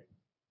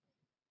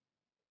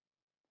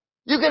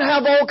 You can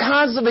have all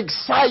kinds of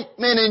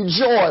excitement and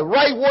joy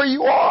right where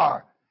you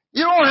are.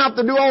 You don't have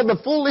to do all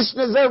the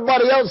foolishness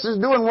everybody else is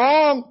doing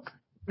wrong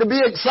to be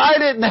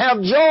excited and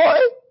have joy.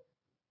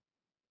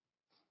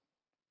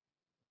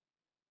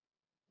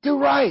 Do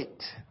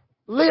right.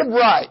 Live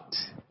right.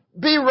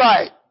 Be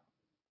right.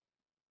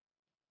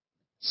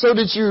 So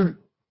that you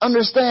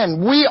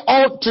understand, we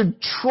ought to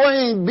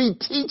be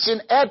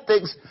teaching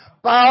ethics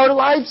by our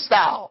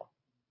lifestyle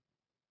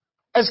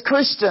as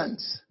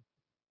Christians.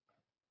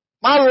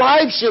 My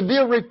life should be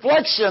a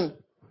reflection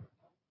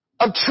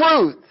of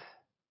truth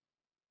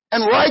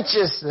and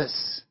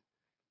righteousness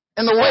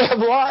and the way of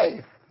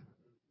life.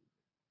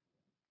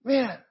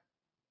 Man,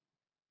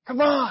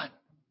 come on.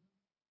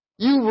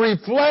 You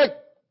reflect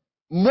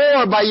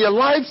more by your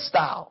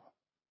lifestyle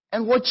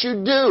and what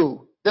you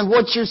do than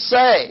what you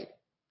say.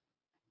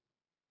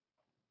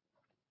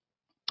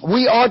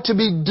 We ought to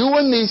be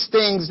doing these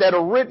things that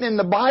are written in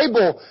the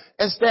Bible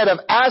instead of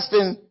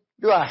asking,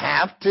 do I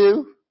have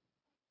to?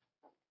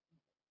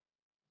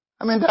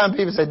 How many times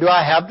people say, do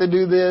I have to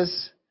do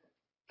this?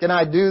 Can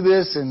I do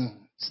this and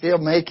still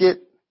make it?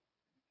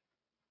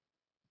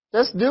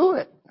 Just do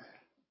it.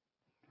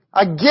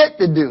 I get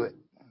to do it.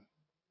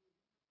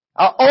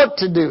 I ought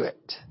to do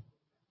it.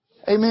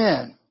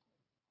 Amen.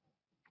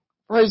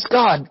 Praise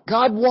God.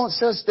 God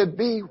wants us to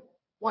be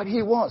what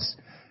He wants.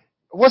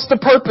 What's the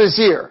purpose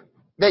here?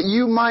 That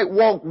you might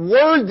walk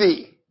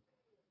worthy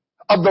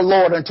of the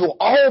Lord unto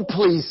all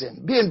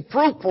pleasing, being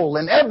fruitful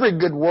in every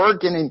good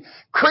work and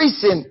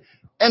increasing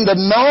in the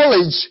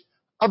knowledge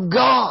of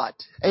God.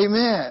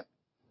 Amen.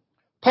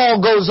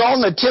 Paul goes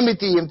on to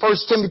Timothy in 1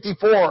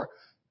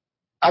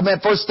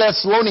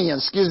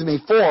 Thessalonians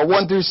 4,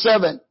 1 through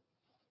 7.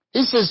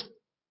 He says,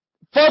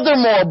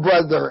 Furthermore,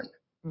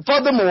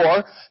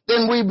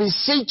 then we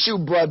beseech you,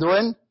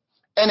 brethren,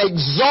 and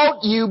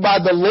exhort you by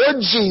the Lord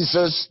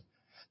Jesus,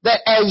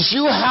 that as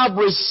you have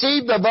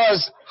received of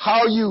us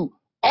how you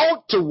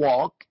ought to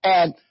walk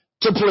and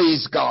to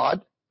please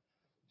God,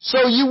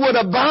 so you would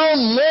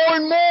abound more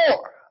and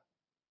more.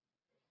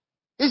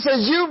 He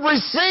says, you've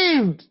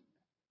received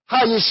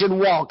how you should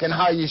walk and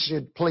how you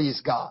should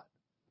please God.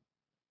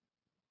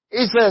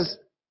 He says,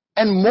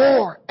 and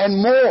more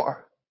and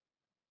more.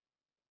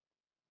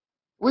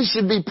 We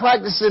should be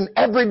practicing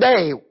every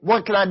day.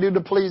 What can I do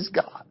to please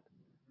God?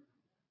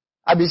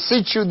 I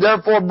beseech you,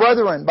 therefore,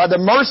 brethren, by the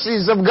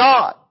mercies of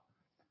God,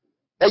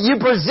 that you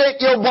present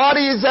your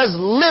bodies as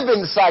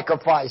living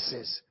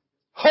sacrifices,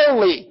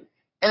 holy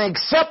and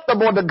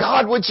acceptable to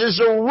God, which is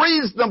your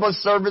reasonable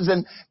service.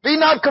 And be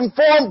not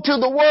conformed to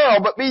the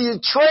world, but be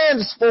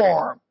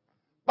transformed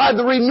by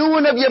the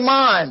renewing of your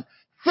mind.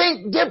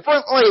 Think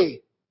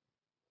differently.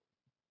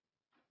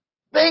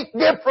 Think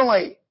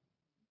differently.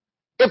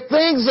 If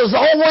things is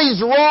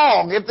always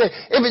wrong, if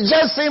it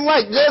just seems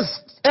like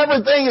just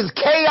everything is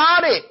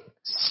chaotic,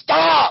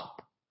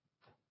 stop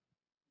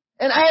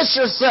and ask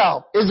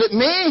yourself, is it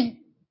me?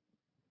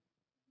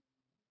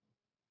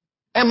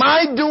 Am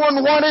I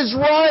doing what is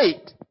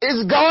right?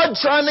 Is God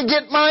trying to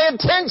get my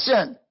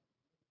attention?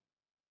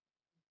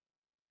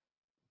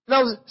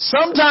 Now,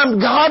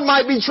 sometimes God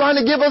might be trying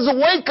to give us a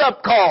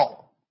wake-up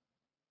call.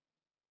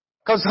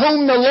 Because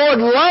whom the Lord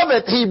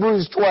loveth,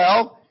 Hebrews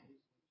 12,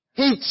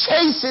 He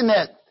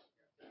chasteneth.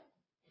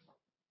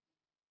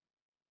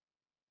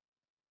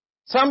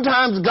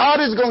 Sometimes God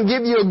is going to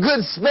give you a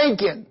good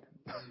spanking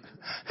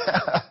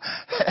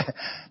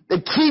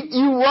to keep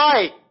you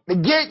right, to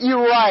get you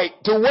right,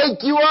 to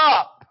wake you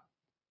up,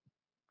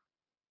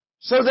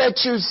 so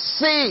that you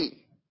see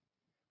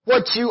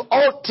what you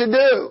ought to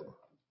do.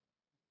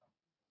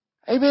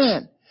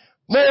 Amen.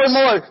 More and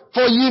more,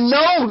 for you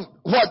know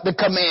what the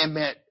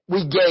commandment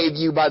we gave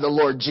you by the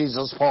Lord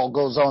Jesus. Paul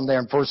goes on there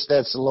in 1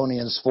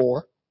 Thessalonians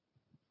 4.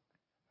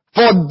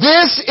 For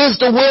this is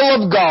the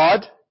will of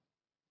God,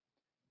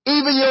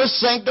 even your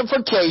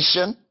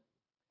sanctification,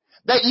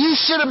 that you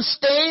should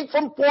abstain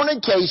from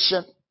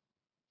fornication,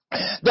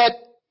 that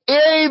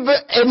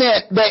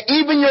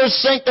even your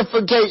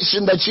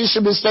sanctification, that you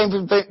should abstain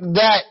from,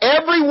 that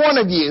every one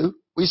of you,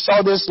 we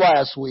saw this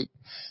last week,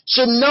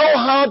 should know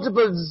how to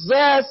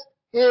possess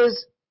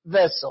his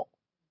vessel.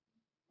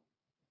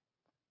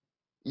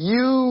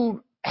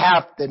 You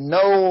have to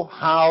know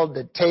how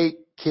to take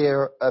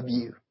care of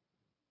you.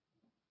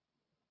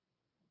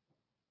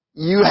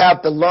 You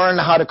have to learn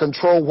how to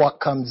control what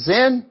comes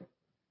in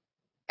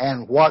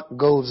and what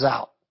goes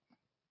out.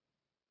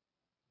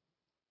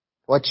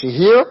 what you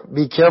hear.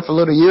 Be careful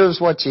of the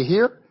ears what you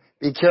hear.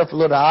 Be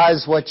careful of the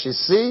eyes what you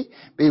see.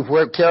 Be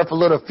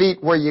careful of the feet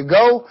where you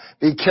go.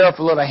 Be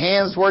careful of the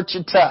hands what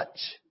you touch.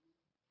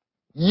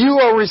 You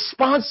are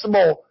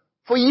responsible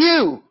for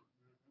you.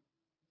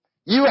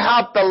 You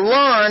have to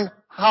learn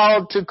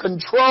how to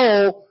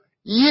control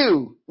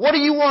you. What do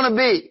you want to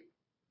be?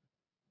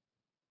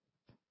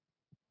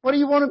 What do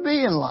you want to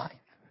be in life?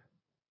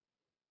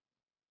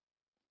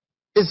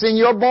 It's in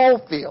your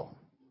ball field.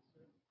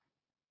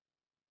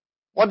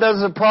 What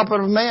does it profit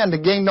a man to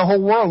gain the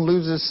whole world and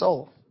lose his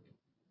soul?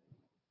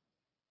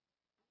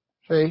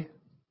 See?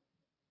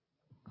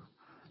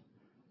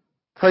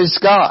 Praise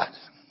God.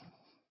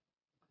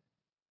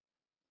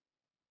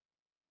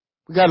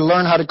 We got to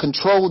learn how to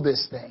control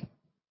this thing.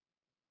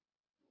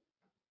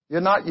 You're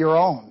not your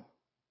own.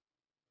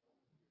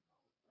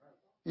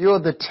 You're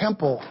the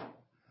temple.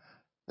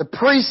 The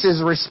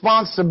priest's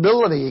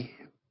responsibility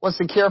was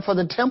to care for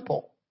the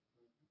temple.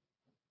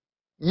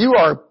 You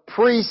are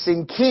priests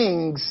and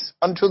kings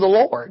unto the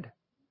Lord.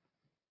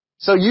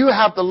 So you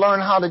have to learn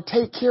how to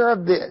take care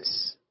of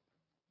this.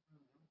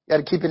 You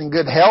got to keep it in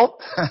good health.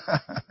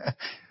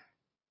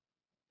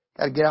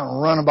 Got to get out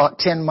and run about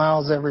 10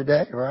 miles every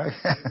day, right?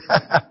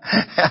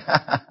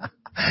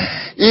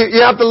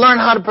 You have to learn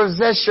how to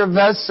possess your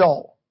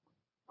vessel.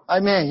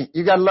 I mean,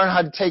 you got to learn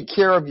how to take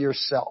care of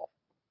yourself.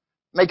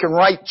 Making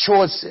right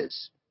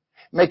choices.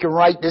 Making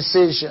right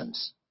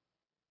decisions.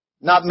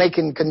 Not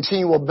making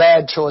continual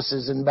bad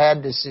choices and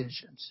bad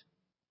decisions.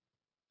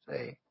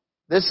 See?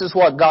 This is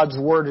what God's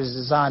Word is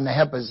designed to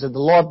help us. The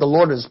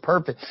Lord is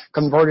perfect,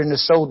 converting the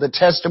soul. The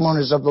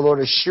testimonies of the Lord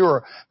are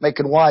sure,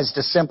 making wise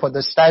the simple.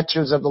 The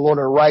statutes of the Lord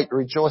are right,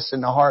 rejoice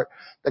in the heart.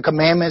 The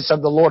commandments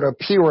of the Lord are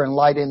pure and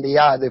light in the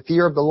eye. The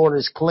fear of the Lord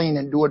is clean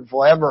and doeth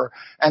forever.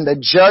 And the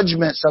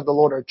judgments of the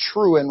Lord are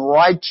true and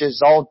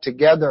righteous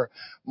altogether.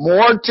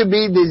 More to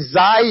be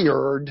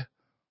desired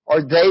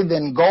are they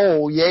than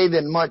gold, yea,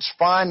 than much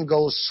fine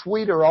gold,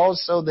 sweeter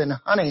also than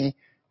honey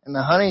and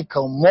the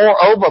honeycomb.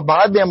 Moreover,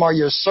 by them are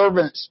your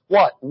servants,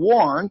 what?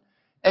 Warned,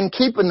 and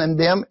keeping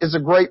them is a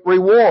great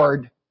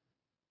reward.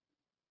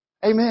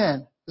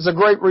 Amen. It's a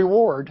great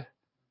reward.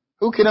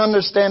 Who can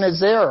understand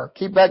his error?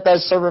 Keep back thy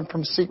servant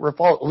from secret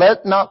fault.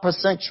 Let not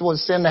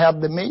presumptuous sin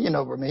have dominion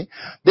over me.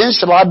 Then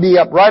shall I be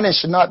upright and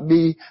shall not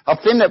be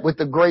offended with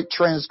the great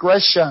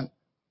transgression.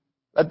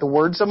 Let the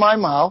words of my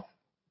mouth,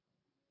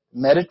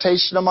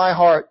 meditation of my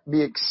heart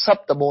be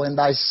acceptable in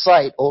thy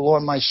sight, O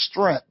Lord, my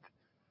strength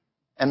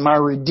and my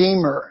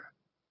Redeemer.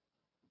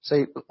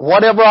 Say,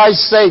 whatever I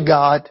say,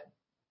 God,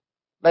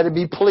 let it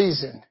be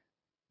pleasing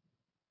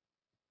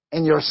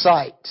in your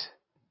sight.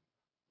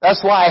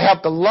 That's why I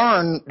have to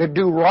learn to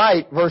do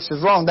right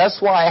versus wrong.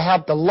 That's why I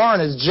have to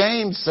learn, as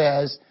James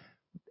says,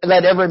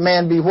 let every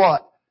man be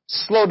what?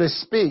 Slow to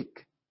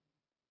speak,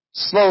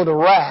 slow to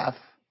wrath.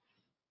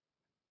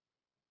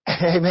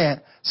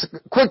 Amen.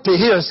 Quick to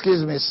hear,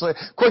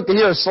 quick to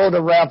hear, slow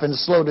to wrath, and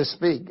slow to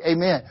speak.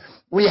 Amen.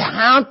 We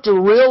have to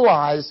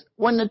realize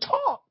when to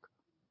talk.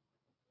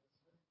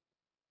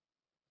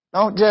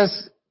 Don't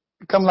just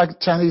become like a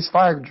Chinese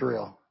fire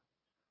drill.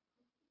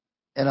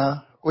 You know,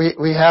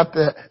 we have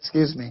to,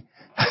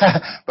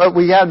 but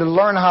we have to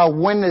learn how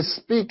when to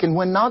speak and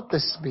when not to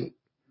speak.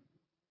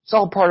 It's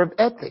all part of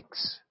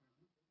ethics.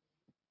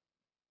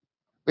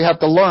 We have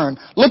to learn.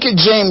 Look at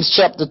James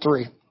chapter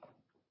 3.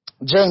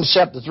 James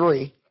chapter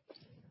 3.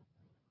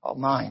 Oh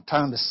my,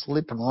 time is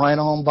slipping right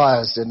on by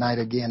us tonight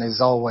again,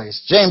 as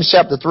always. James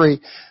chapter 3,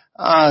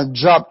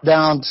 drop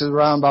down to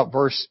around about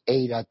verse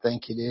 8, I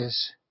think it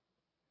is.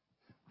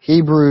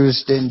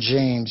 Hebrews, then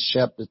James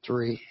chapter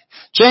 3.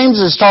 James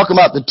is talking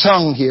about the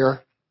tongue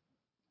here.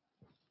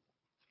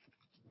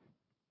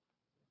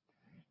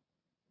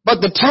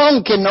 But the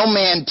tongue can no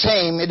man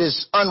tame. It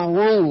is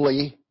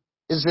unruly,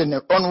 is an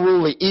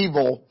unruly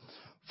evil,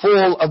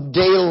 full of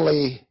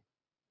deadly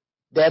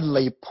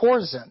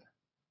poison.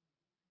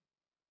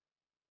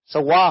 So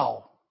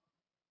wow.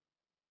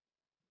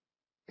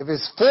 If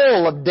it's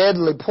full of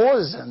deadly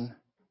poison,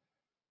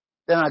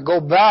 then I go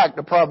back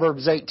to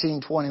Proverbs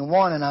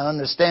 18:21 and I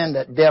understand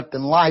that death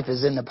and life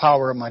is in the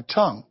power of my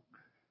tongue.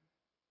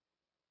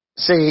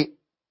 See,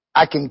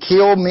 I can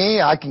kill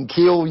me, I can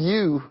kill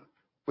you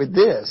with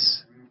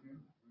this.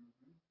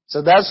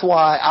 So that's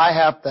why I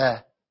have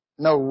to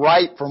know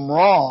right from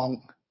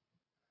wrong.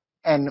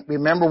 And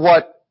remember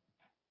what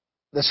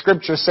the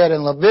scripture said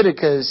in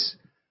Leviticus,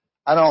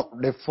 I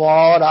don't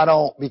defraud, I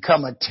don't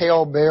become a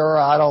talebearer,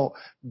 I don't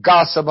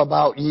gossip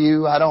about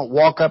you, I don't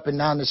walk up and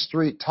down the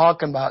street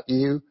talking about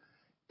you.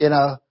 You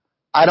know,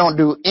 I don't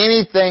do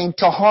anything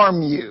to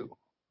harm you.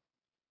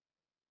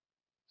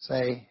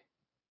 Say,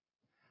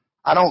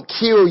 I don't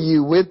kill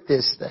you with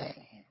this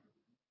thing.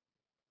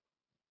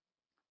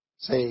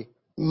 See,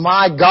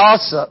 my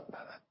gossip,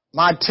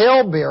 my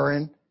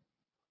talebearing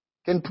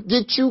can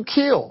get you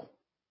killed.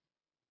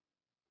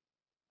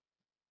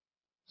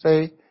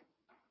 See,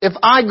 if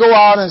I go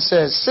out and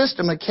say,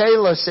 Sister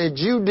Michaela said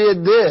you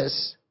did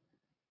this,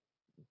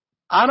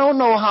 I don't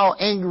know how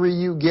angry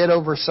you get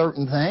over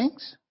certain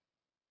things.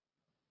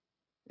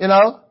 You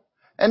know,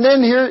 And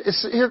then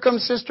here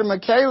comes Sister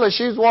Michaela.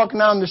 She's walking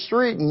down the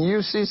street and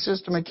you see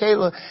Sister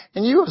Michaela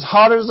and you as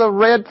hot as a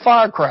red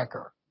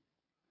firecracker.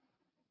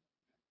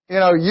 You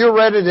know, you're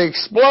ready to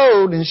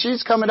explode and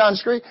she's coming down the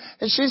street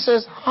and she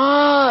says,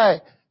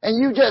 hi. And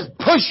you just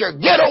push her,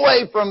 get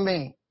away from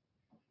me.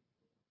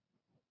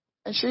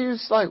 And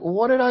she's like,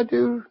 what did I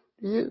do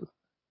to you?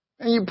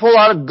 And you pull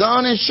out a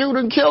gun and shoot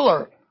and kill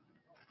her.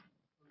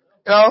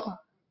 You know?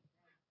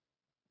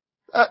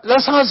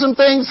 That's how some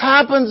things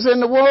happens in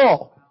the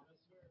world.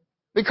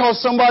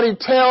 Because somebody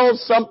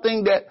tells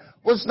something that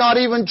was not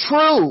even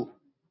true.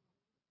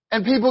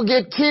 And people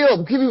get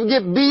killed. People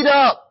get beat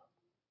up.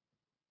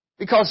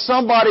 Because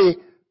somebody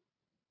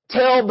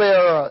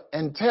talebearer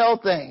and tell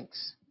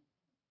things.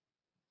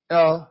 You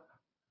know,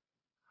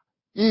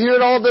 you hear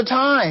it all the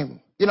time.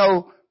 You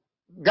know,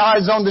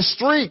 guys on the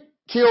street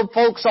kill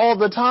folks all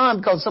the time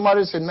because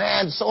somebody said,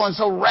 man,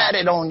 so-and-so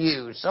ratted on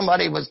you.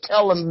 Somebody was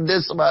telling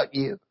this about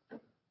you.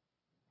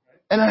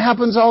 And it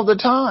happens all the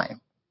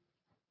time.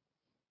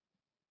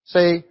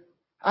 See,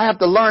 I have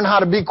to learn how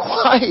to be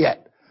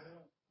quiet.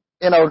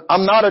 You know,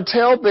 I'm not a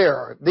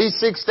talebearer. These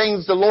 6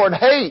 things the Lord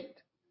hates.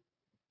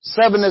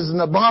 7 is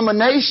an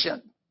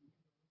abomination.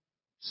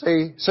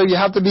 See, so you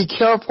have to be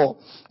careful.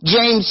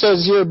 James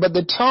says here, but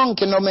the tongue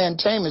can no man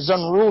tame, is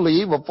unruly,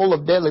 evil, full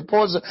of deadly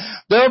poison.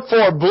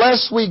 Therefore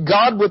bless we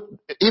God with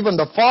even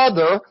the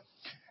Father,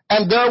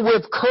 and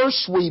therewith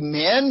curse we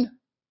men,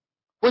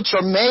 which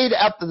are made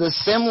after the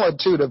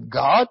similitude of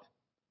God.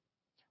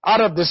 Out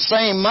of the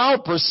same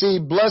mouth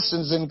proceed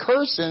blessings and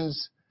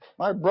cursings.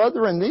 My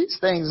brethren, these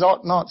things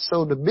ought not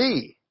so to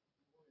be.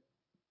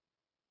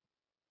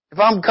 If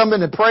I'm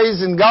coming to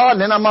praising God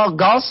and then I'm out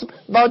gossiping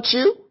about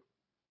you,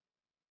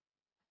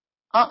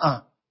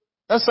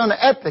 that's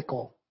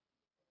unethical.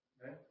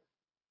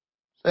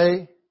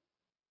 See?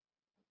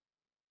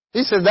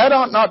 He said that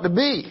ought not to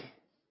be.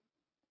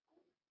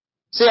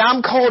 See,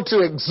 I'm called to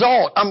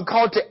exalt. I'm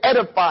called to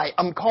edify.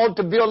 I'm called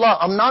to build up.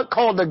 I'm not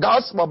called to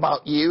gossip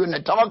about you and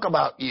to talk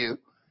about you.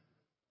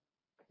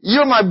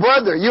 You're my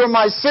brother. You're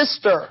my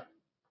sister.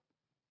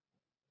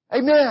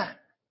 Amen.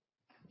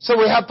 So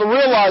we have to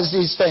realize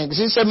these things.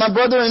 He said, my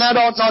brother, and that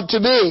ought not to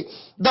be.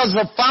 Does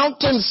the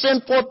fountain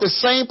send forth the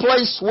same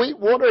place sweet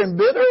water and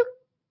bitter?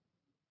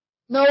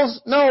 No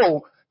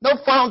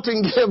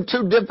fountain give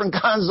 2 different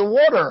kinds of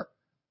water.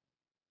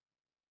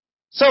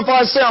 So if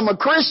I say I'm a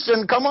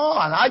Christian, come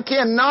on, I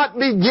cannot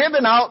be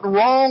giving out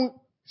wrong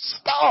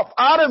stuff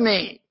out of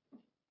me.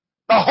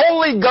 The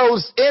Holy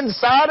Ghost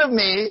inside of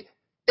me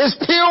is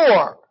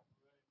pure.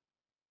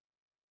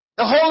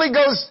 The Holy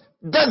Ghost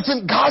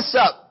doesn't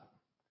gossip.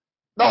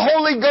 The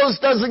Holy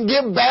Ghost doesn't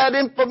give bad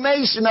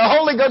information. The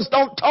Holy Ghost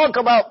don't talk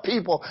about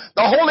people.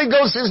 The Holy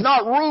Ghost is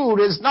not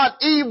rude. It's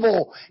not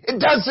evil. It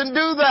doesn't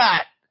do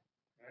that.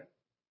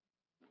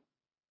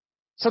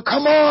 So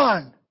come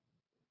on.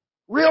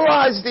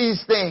 Realize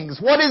these things.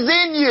 What is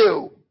in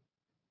you?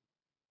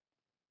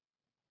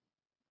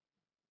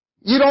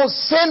 You don't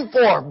send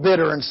forth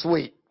bitter and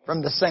sweet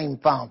from the same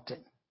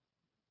fountain.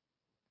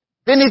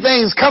 If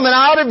anything's coming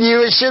out of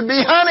you, it should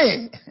be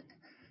honey.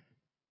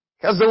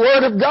 Because the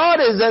Word of God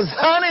is as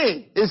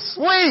honey, is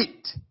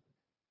sweet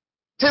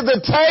to the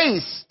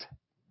taste.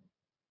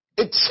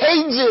 It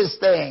changes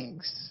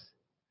things.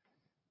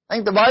 I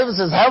think the Bible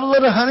says, have a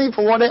little honey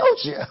for what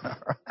ails you.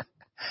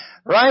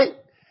 Right?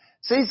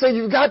 See, so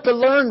you've got to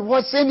learn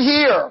what's in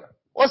here.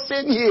 What's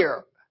in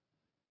here?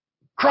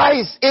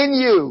 Christ in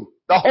you,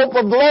 the hope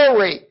of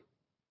glory.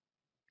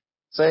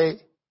 See?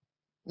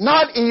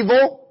 Not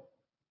evil,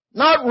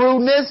 not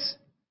rudeness,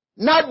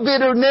 not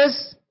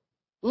bitterness,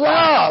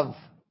 love,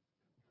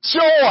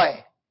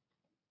 joy,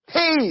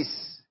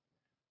 peace,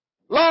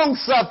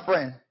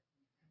 long-suffering,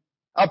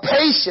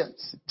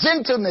 patience,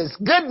 gentleness,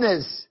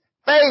 goodness,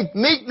 faith,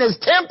 meekness,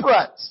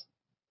 temperance,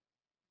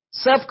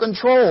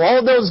 self-control.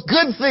 All those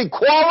good things,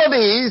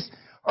 qualities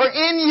are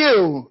in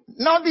you.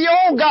 Not the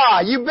old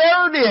guy. You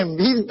buried him.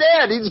 He's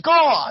dead. He's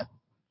gone.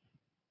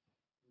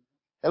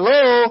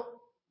 Hello?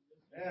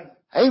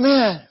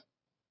 Amen.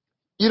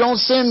 You don't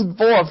send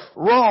forth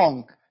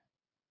wrong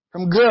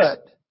from good.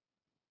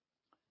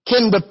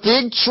 Can the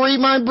fig tree,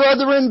 my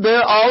brethren,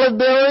 bear olive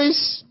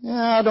berries?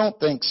 Yeah, I don't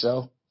think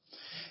so.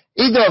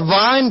 Either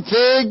vine,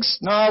 figs?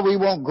 No, we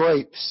want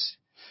grapes.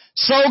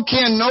 So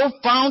can no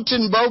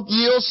fountain both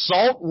yield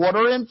salt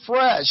water and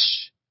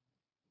fresh.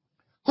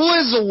 Who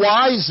is a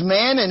wise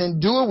man and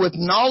endure with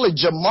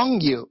knowledge among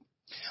you?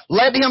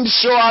 Let him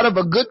show out of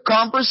a good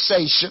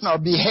conversation or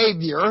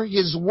behavior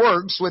his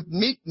works with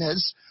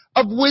meekness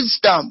of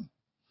wisdom.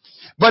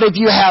 But if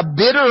you have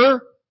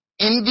bitter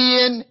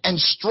envying and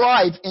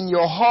strife in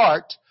your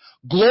heart,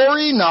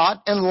 glory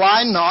not and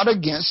lie not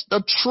against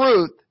the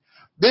truth.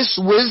 This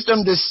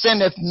wisdom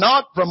descendeth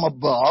not from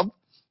above,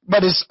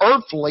 but is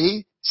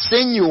earthly,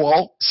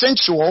 sensual,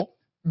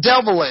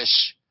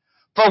 devilish.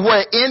 For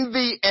where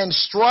envy and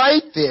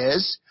strife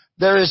is,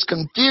 there is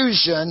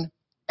confusion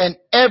and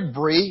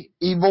every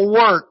evil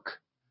work.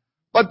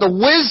 But the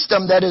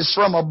wisdom that is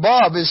from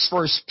above is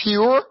first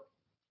pure,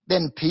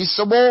 then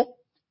peaceable,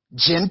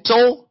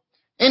 gentle,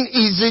 and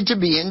easy to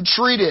be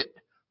entreated,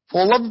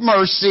 full of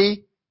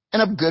mercy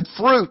and of good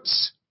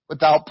fruits,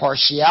 without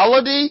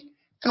partiality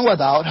and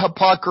without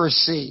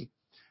hypocrisy.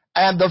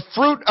 And the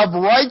fruit of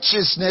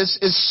righteousness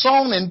is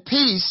sown in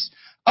peace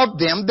of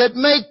them that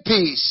make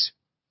peace.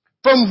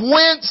 From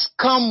whence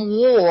come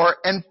war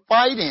and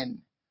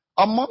fighting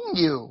among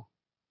you?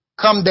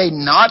 Come they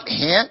not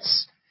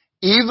hence,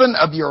 even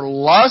of your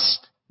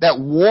lust that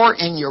war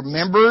in your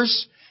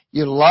members?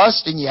 You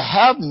lust and you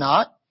have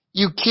not.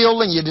 You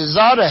kill and you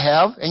desire to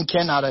have and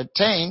cannot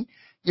attain.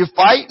 You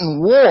fight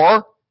and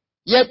war,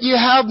 yet you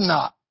have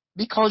not,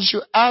 because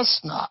you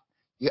ask not.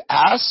 You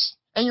ask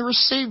and you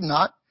receive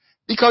not,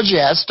 because you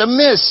ask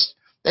amiss,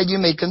 that you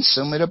may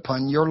consume it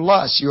upon your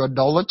lust. You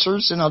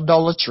idolaters and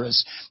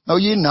idolatrous. Know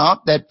ye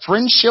not that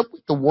friendship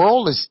with the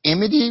world is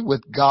enmity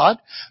with God?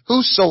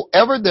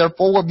 Whosoever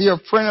therefore will be a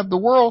friend of the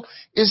world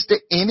is the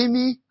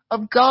enemy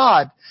of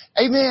God.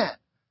 Amen.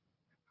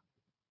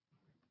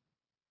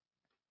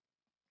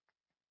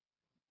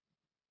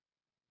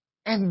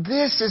 And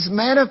this is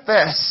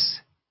manifest.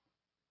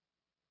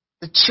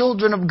 The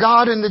children of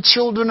God and the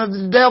children of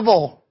the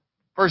devil.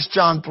 1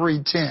 John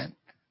 3:10.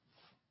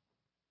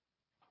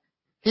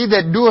 He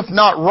that doeth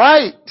not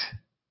right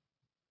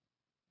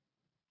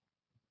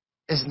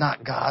is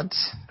not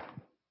God's,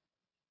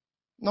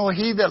 nor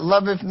he that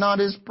loveth not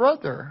his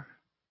brother.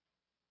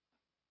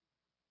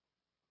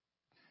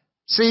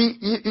 See,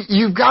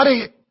 you've got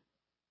to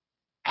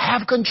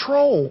have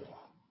control.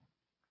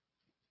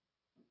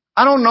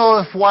 I don't know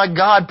if why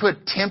God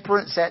put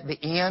temperance at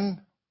the end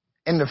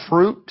in the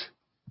fruit.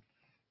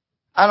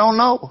 I don't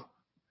know.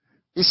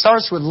 He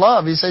starts with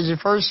love. He says,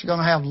 first you're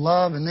going to have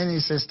love, and then he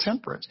says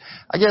temperance.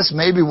 I guess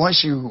maybe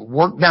once you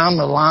work down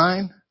the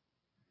line,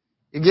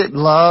 you get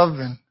love,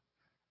 and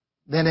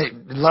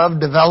then love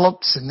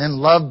develops, and then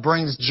love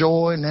brings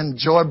joy, and then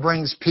joy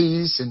brings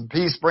peace, and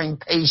peace brings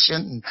patience,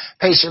 and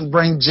patience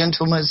brings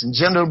gentleness, and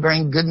gentleness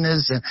brings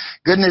goodness, and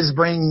goodness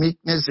brings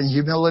meekness and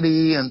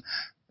humility, and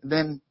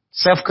then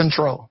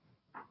self-control.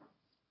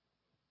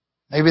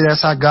 Maybe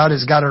that's how God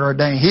has got it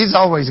ordained. He's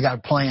always got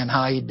a plan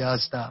how he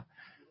does stuff.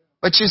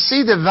 But you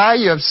see, the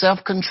value of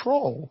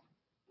self-control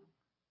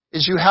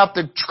is you have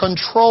to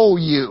control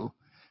you.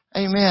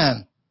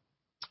 Amen.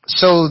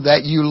 So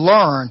that you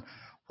learn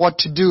what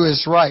to do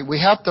is right. We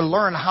have to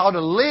learn how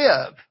to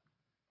live.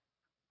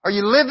 Are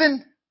you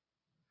living?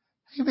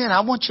 Amen.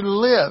 I want you to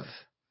live.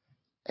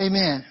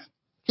 Amen.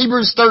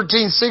 Hebrews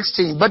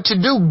 13:16. But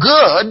to do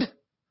good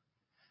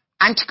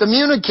and to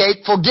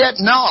communicate, forget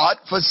not,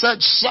 for such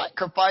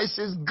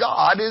sacrifices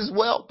God is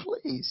well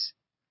pleased.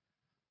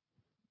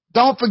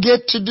 Don't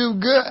forget to do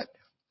good.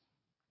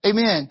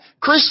 Amen.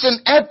 Christian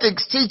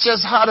ethics teach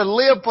us how to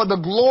live for the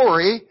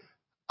glory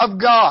of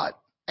God.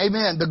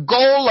 Amen. The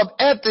goal of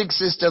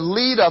ethics is to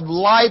lead a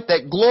life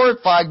that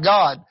glorify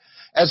God.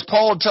 As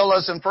Paul tells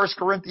us in 1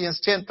 Corinthians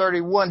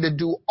 10:31, to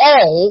do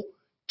all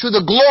to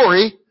the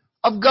glory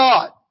of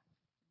God.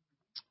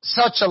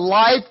 Such a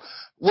life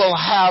will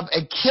have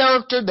a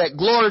character that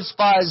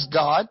glorifies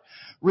God,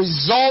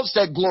 results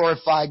that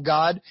glorify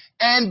God,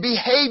 and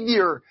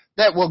behavior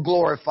that will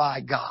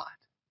glorify God.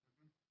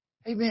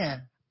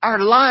 Amen. Our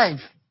life,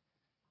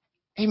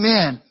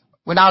 amen,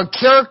 when our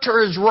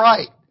character is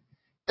right,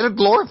 it'll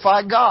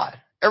glorify God.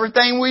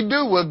 Everything we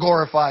do will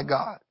glorify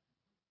God.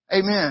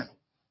 Amen.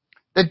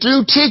 The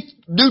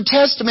New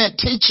Testament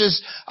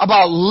teaches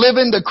about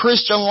living the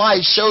Christian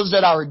life, shows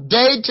that our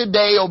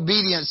day-to-day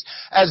obedience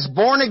as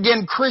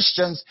born-again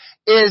Christians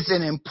is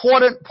an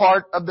important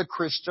part of the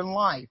Christian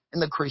life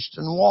and the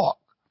Christian walk.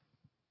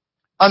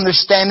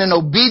 Understanding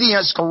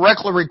obedience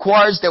correctly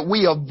requires that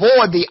we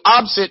avoid the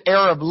opposite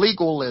error of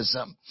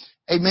legalism.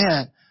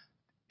 Amen.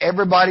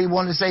 Everybody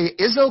wants to say,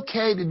 it's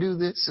okay to do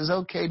this, it's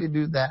okay to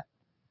do that.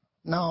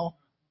 No,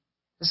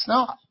 it's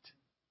not.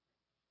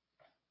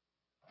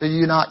 Do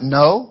you not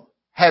know?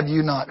 Have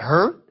you not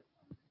heard?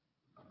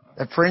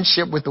 That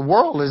friendship with the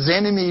world is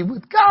enemy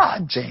with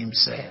God, James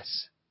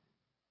says.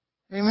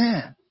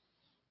 Amen.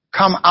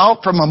 Come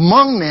out from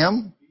among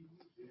them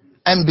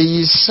and be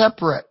ye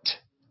separate.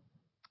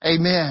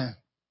 Amen.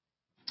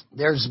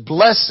 There's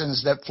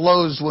blessings that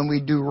flows when we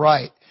do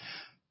right.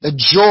 The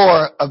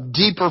joy of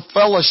deeper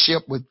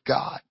fellowship with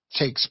God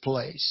takes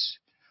place.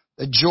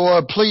 The joy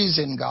of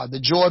pleasing God. The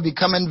joy of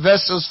becoming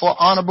vessels for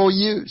honorable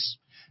use.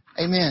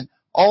 Amen.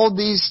 All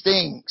these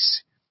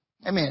things.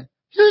 Amen.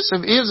 Here's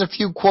a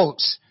few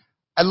quotes.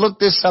 I looked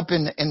this up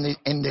in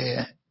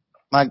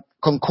my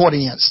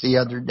concordance the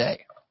other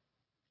day.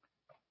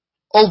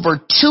 Over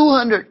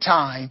 200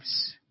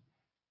 times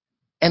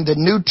in the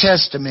New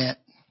Testament,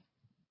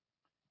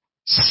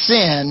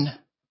 sin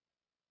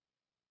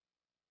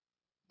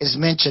is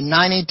mentioned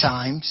 90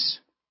 times.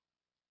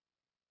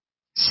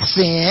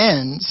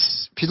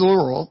 Sins,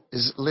 plural,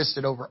 is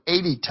listed over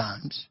 80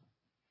 times.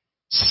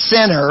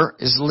 Sinner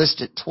is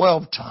listed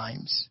 12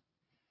 times.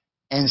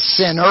 And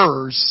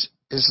sinners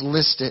is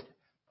listed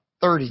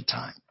 30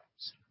 times.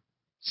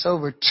 So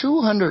over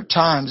 200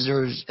 times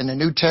in the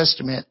New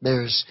Testament,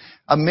 there's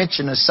a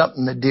mention of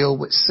something to deal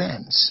with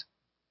sins.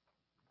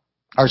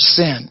 Or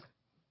sin.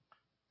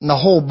 In the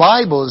whole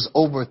Bible is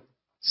over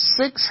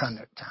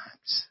 600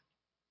 times.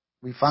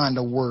 We find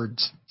the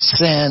words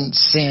sin,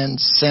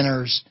 sins,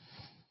 sinners,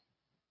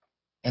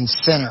 and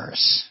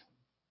sinners.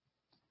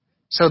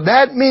 So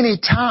that many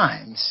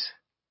times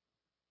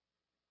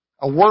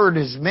a word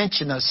is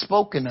mentioned or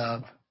spoken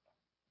of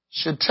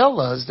should tell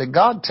us that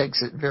God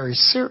takes it very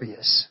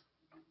serious.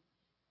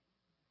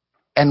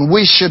 And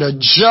we should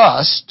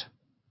adjust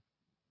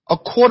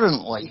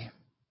accordingly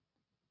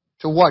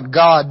to what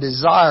God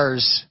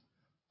desires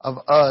of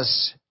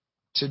us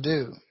to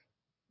do.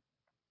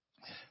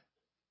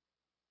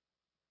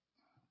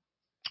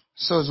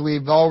 So as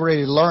we've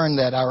already learned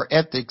that our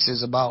ethics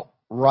is about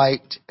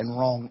right and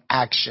wrong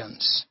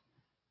actions.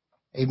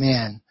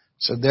 Amen.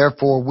 So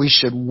therefore we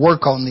should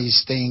work on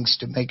these things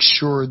to make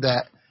sure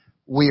that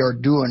we are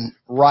doing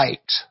right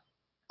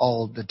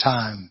all the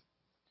time.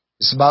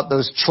 It's about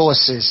those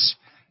choices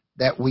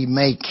that we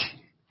make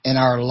in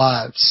our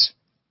lives.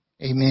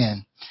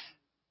 Amen.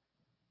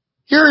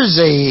 Here's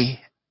a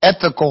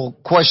ethical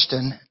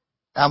question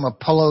I'm going to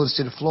pose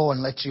to the floor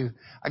and let you,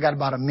 I got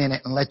about a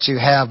minute, and let you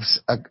have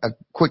a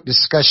quick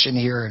discussion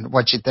here and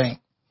what you think.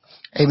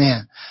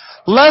 Amen.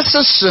 Let's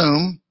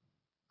assume,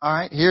 all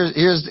right, here's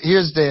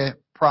the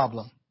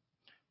problem.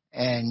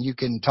 And you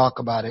can talk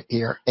about it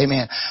here.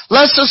 Amen.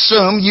 Let's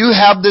assume you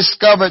have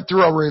discovered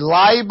through a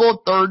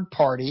reliable third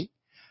party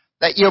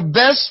that your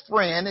best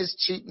friend is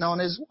cheating on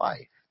his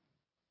wife.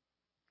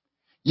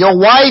 Your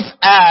wife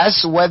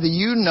asks whether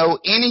you know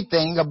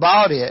anything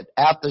about it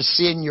after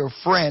seeing your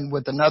friend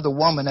with another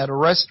woman at a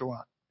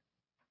restaurant.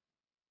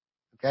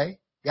 Okay?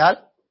 Got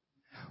it?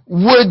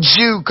 Would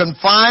you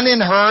confide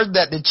in her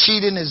that the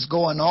cheating is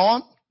going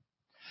on?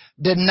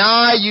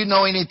 Deny you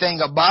know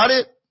anything about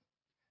it?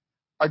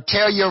 Or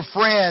tell your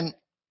friend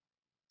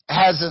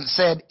hasn't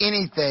said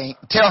anything,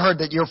 tell her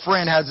that your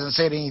friend hasn't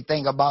said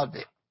anything about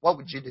it? What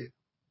would you do?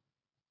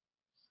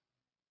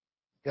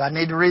 Do I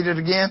need to read it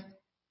again?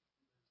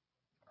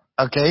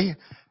 Okay,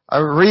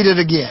 I'll read it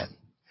again.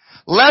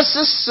 Let's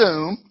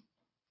assume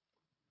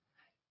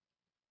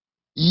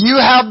you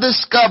have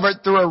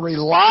discovered through a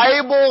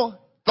reliable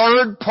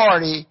third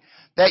party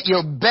that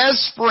your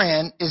best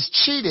friend is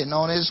cheating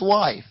on his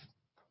wife.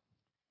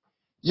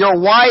 Your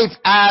wife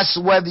asks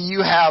whether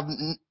you have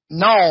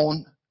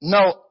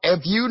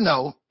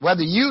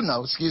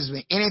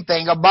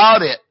anything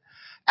about it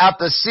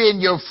after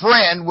seeing your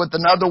friend with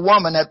another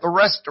woman at the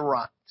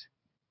restaurant.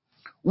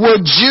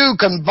 Would you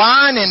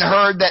confide in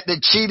her that the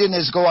cheating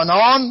is going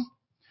on?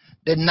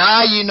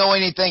 Deny you know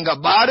anything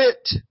about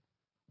it?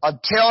 Or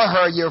tell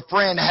her your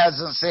friend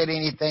hasn't said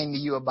anything to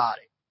you about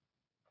it?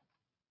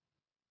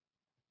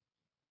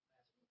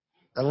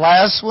 The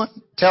last one?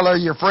 Tell her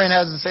your friend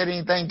hasn't said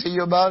anything to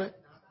you about it?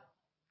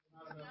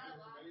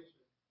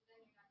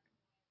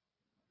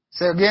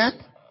 Say again?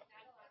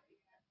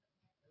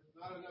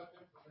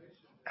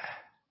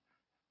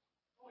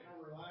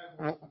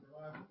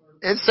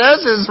 It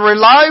says it's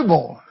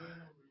reliable.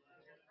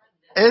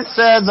 It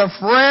says a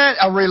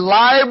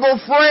reliable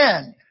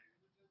friend.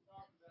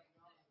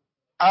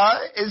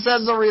 It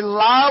says a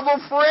reliable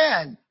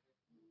friend.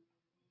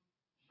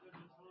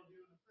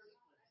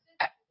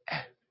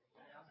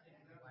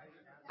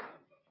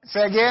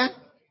 Say again?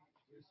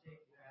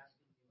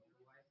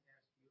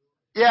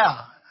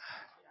 Yeah.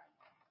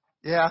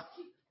 Yeah.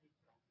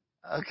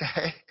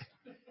 Okay.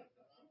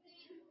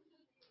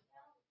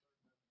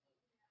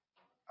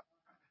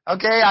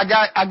 Okay, I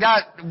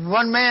got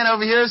one man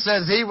over here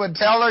says he would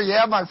tell her,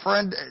 yeah, my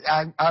friend,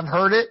 I've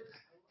heard it.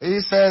 He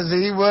says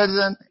he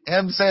wasn't.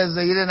 Him says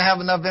that he didn't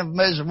have enough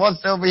information. What's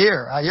over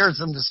here? I hear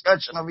some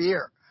discussion over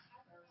here.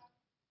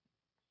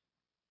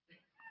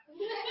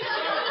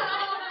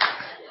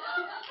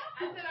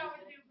 I said I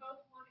would do both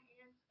one and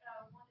three.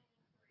 I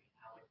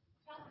would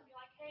tell him, be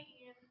like, hey,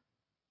 Ian,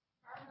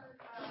 I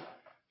heard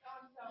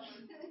so-and-so was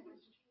cheating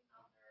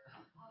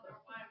on their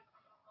wife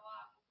on the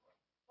live.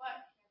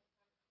 What?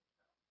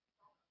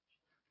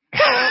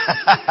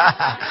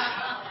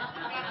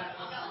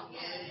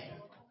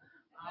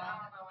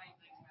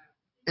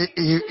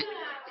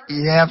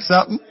 You have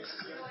something?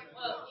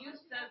 Well, you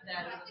said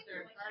that as a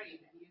third party.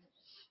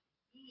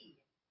 He,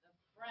 the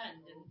friend,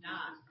 did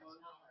not tell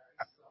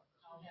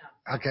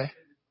her. Okay.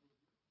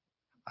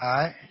 All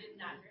right.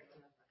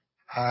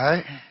 All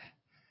right.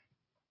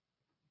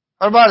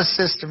 What about a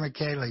Sister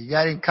Michaela? You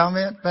got any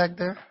comment back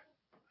there?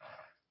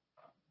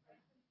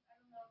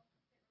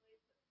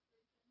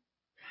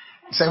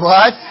 Say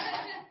what?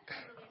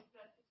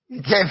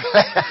 You can't.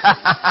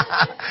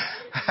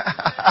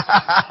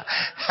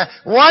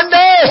 One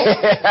day.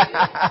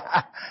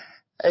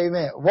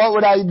 Amen. What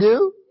would I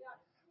do?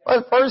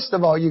 Well, first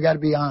of all, you got to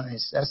be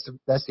honest. That's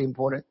the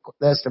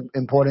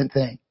important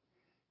thing.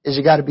 Is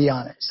you got to be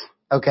honest.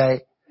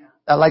 Okay.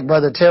 Like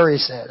Brother Terry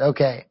said.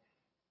 Okay.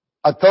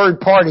 A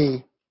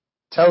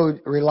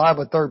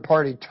reliable third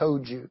party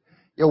told you.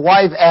 Your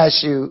wife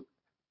asked you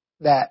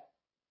that,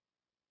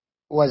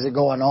 was it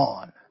going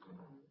on?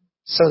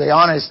 So the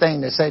honest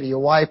thing to say to your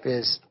wife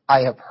is, I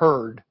have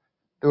heard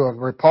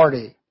through a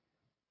party,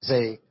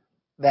 say,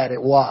 that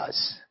it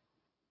was.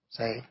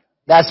 Say,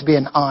 That's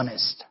being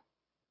honest.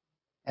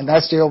 And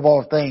that's the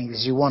overall thing,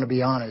 is you want to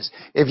be honest.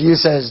 If you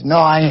says, no,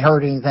 I ain't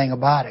heard anything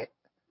about it,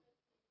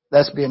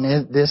 that's being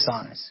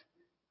dishonest.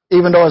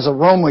 Even though it's a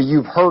rumor,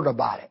 you've heard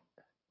about it.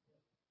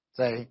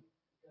 Say,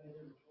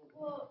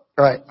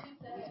 right.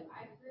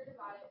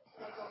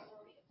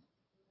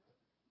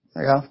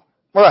 Yeah.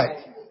 Right.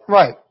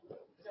 Right.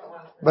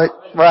 But,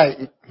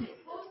 right.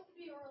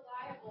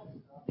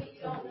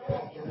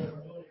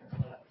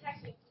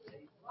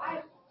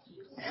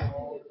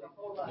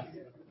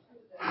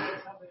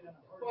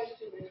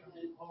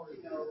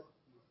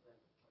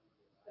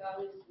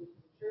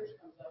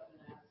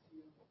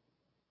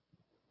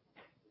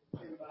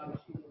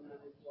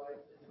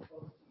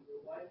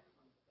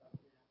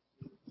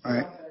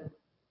 Right.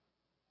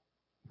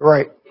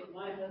 Right. If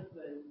my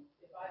husband,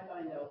 if I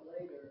find out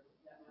later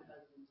that my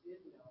husband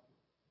did know,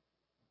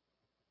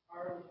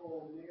 our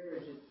whole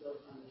marriage is built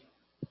on a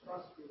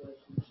trust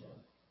relationship.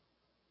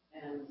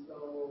 And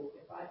so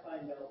if I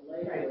find out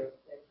later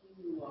that he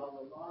knew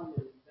all along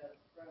that his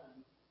best friend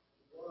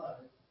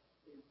was,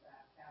 in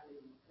fact, having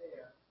an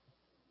affair,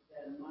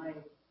 then my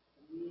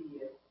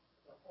immediate,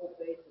 the whole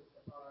basis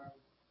of our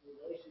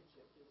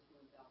relationship just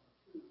went down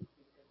the tubes,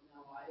 because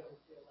now I don't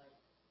feel like,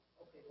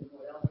 okay, then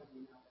what else have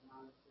you not been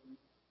honest and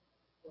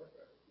what,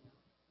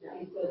 you know. If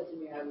he says to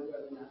me, I would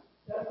rather not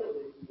discuss it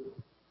with you,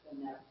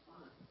 then that's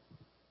fine.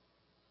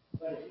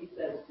 But if he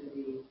says to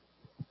me,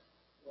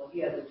 well, he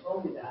hasn't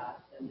told me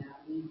that, then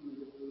that leads me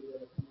to believe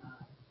that it's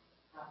not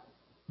happening.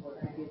 Or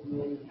if he gives me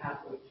any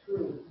halfway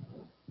truth,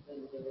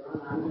 then later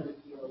on I'm going to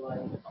feel like,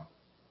 well,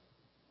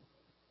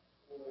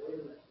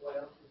 wait a minute, what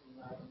else is he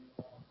not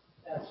involved?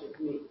 That's just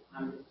me.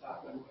 I'm just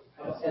talking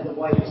as a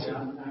wife.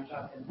 I'm not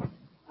talking.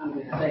 I'm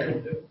going to say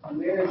a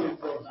marriage is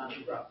built on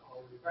trust.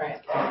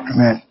 Right.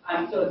 Amen.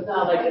 So it's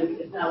not like he's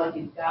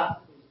gossiping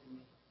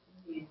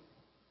to me. He's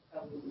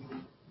telling me.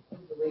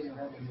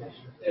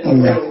 There's a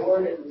better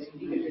word in this.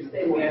 You could just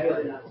say, well, I'd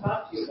rather not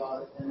talk to you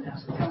about it, and have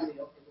to tell me,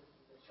 okay, this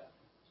is a shut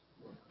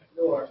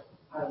door.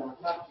 I don't want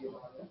to talk to you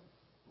about it.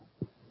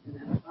 And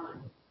that's fine.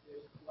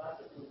 There's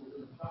lots of things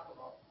we can talk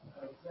about.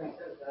 But if he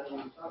says, I don't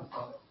want to talk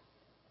about it,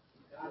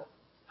 you got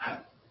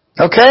it.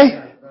 Okay?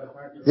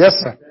 Yes,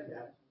 sir.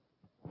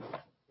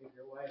 If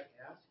your wife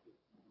asked you,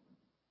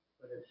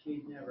 but if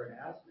she'd never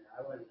asked me,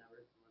 I would never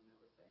say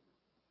it.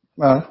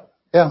 Well,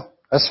 yeah,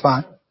 that's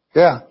fine.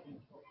 Yeah.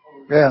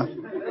 Yeah.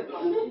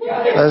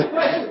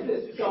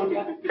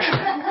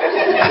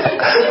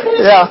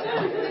 Yeah.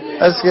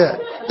 That's good.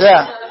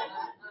 Yeah.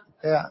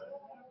 Yeah.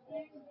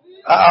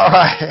 All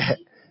right.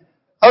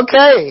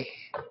 Okay.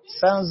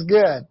 Sounds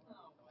good.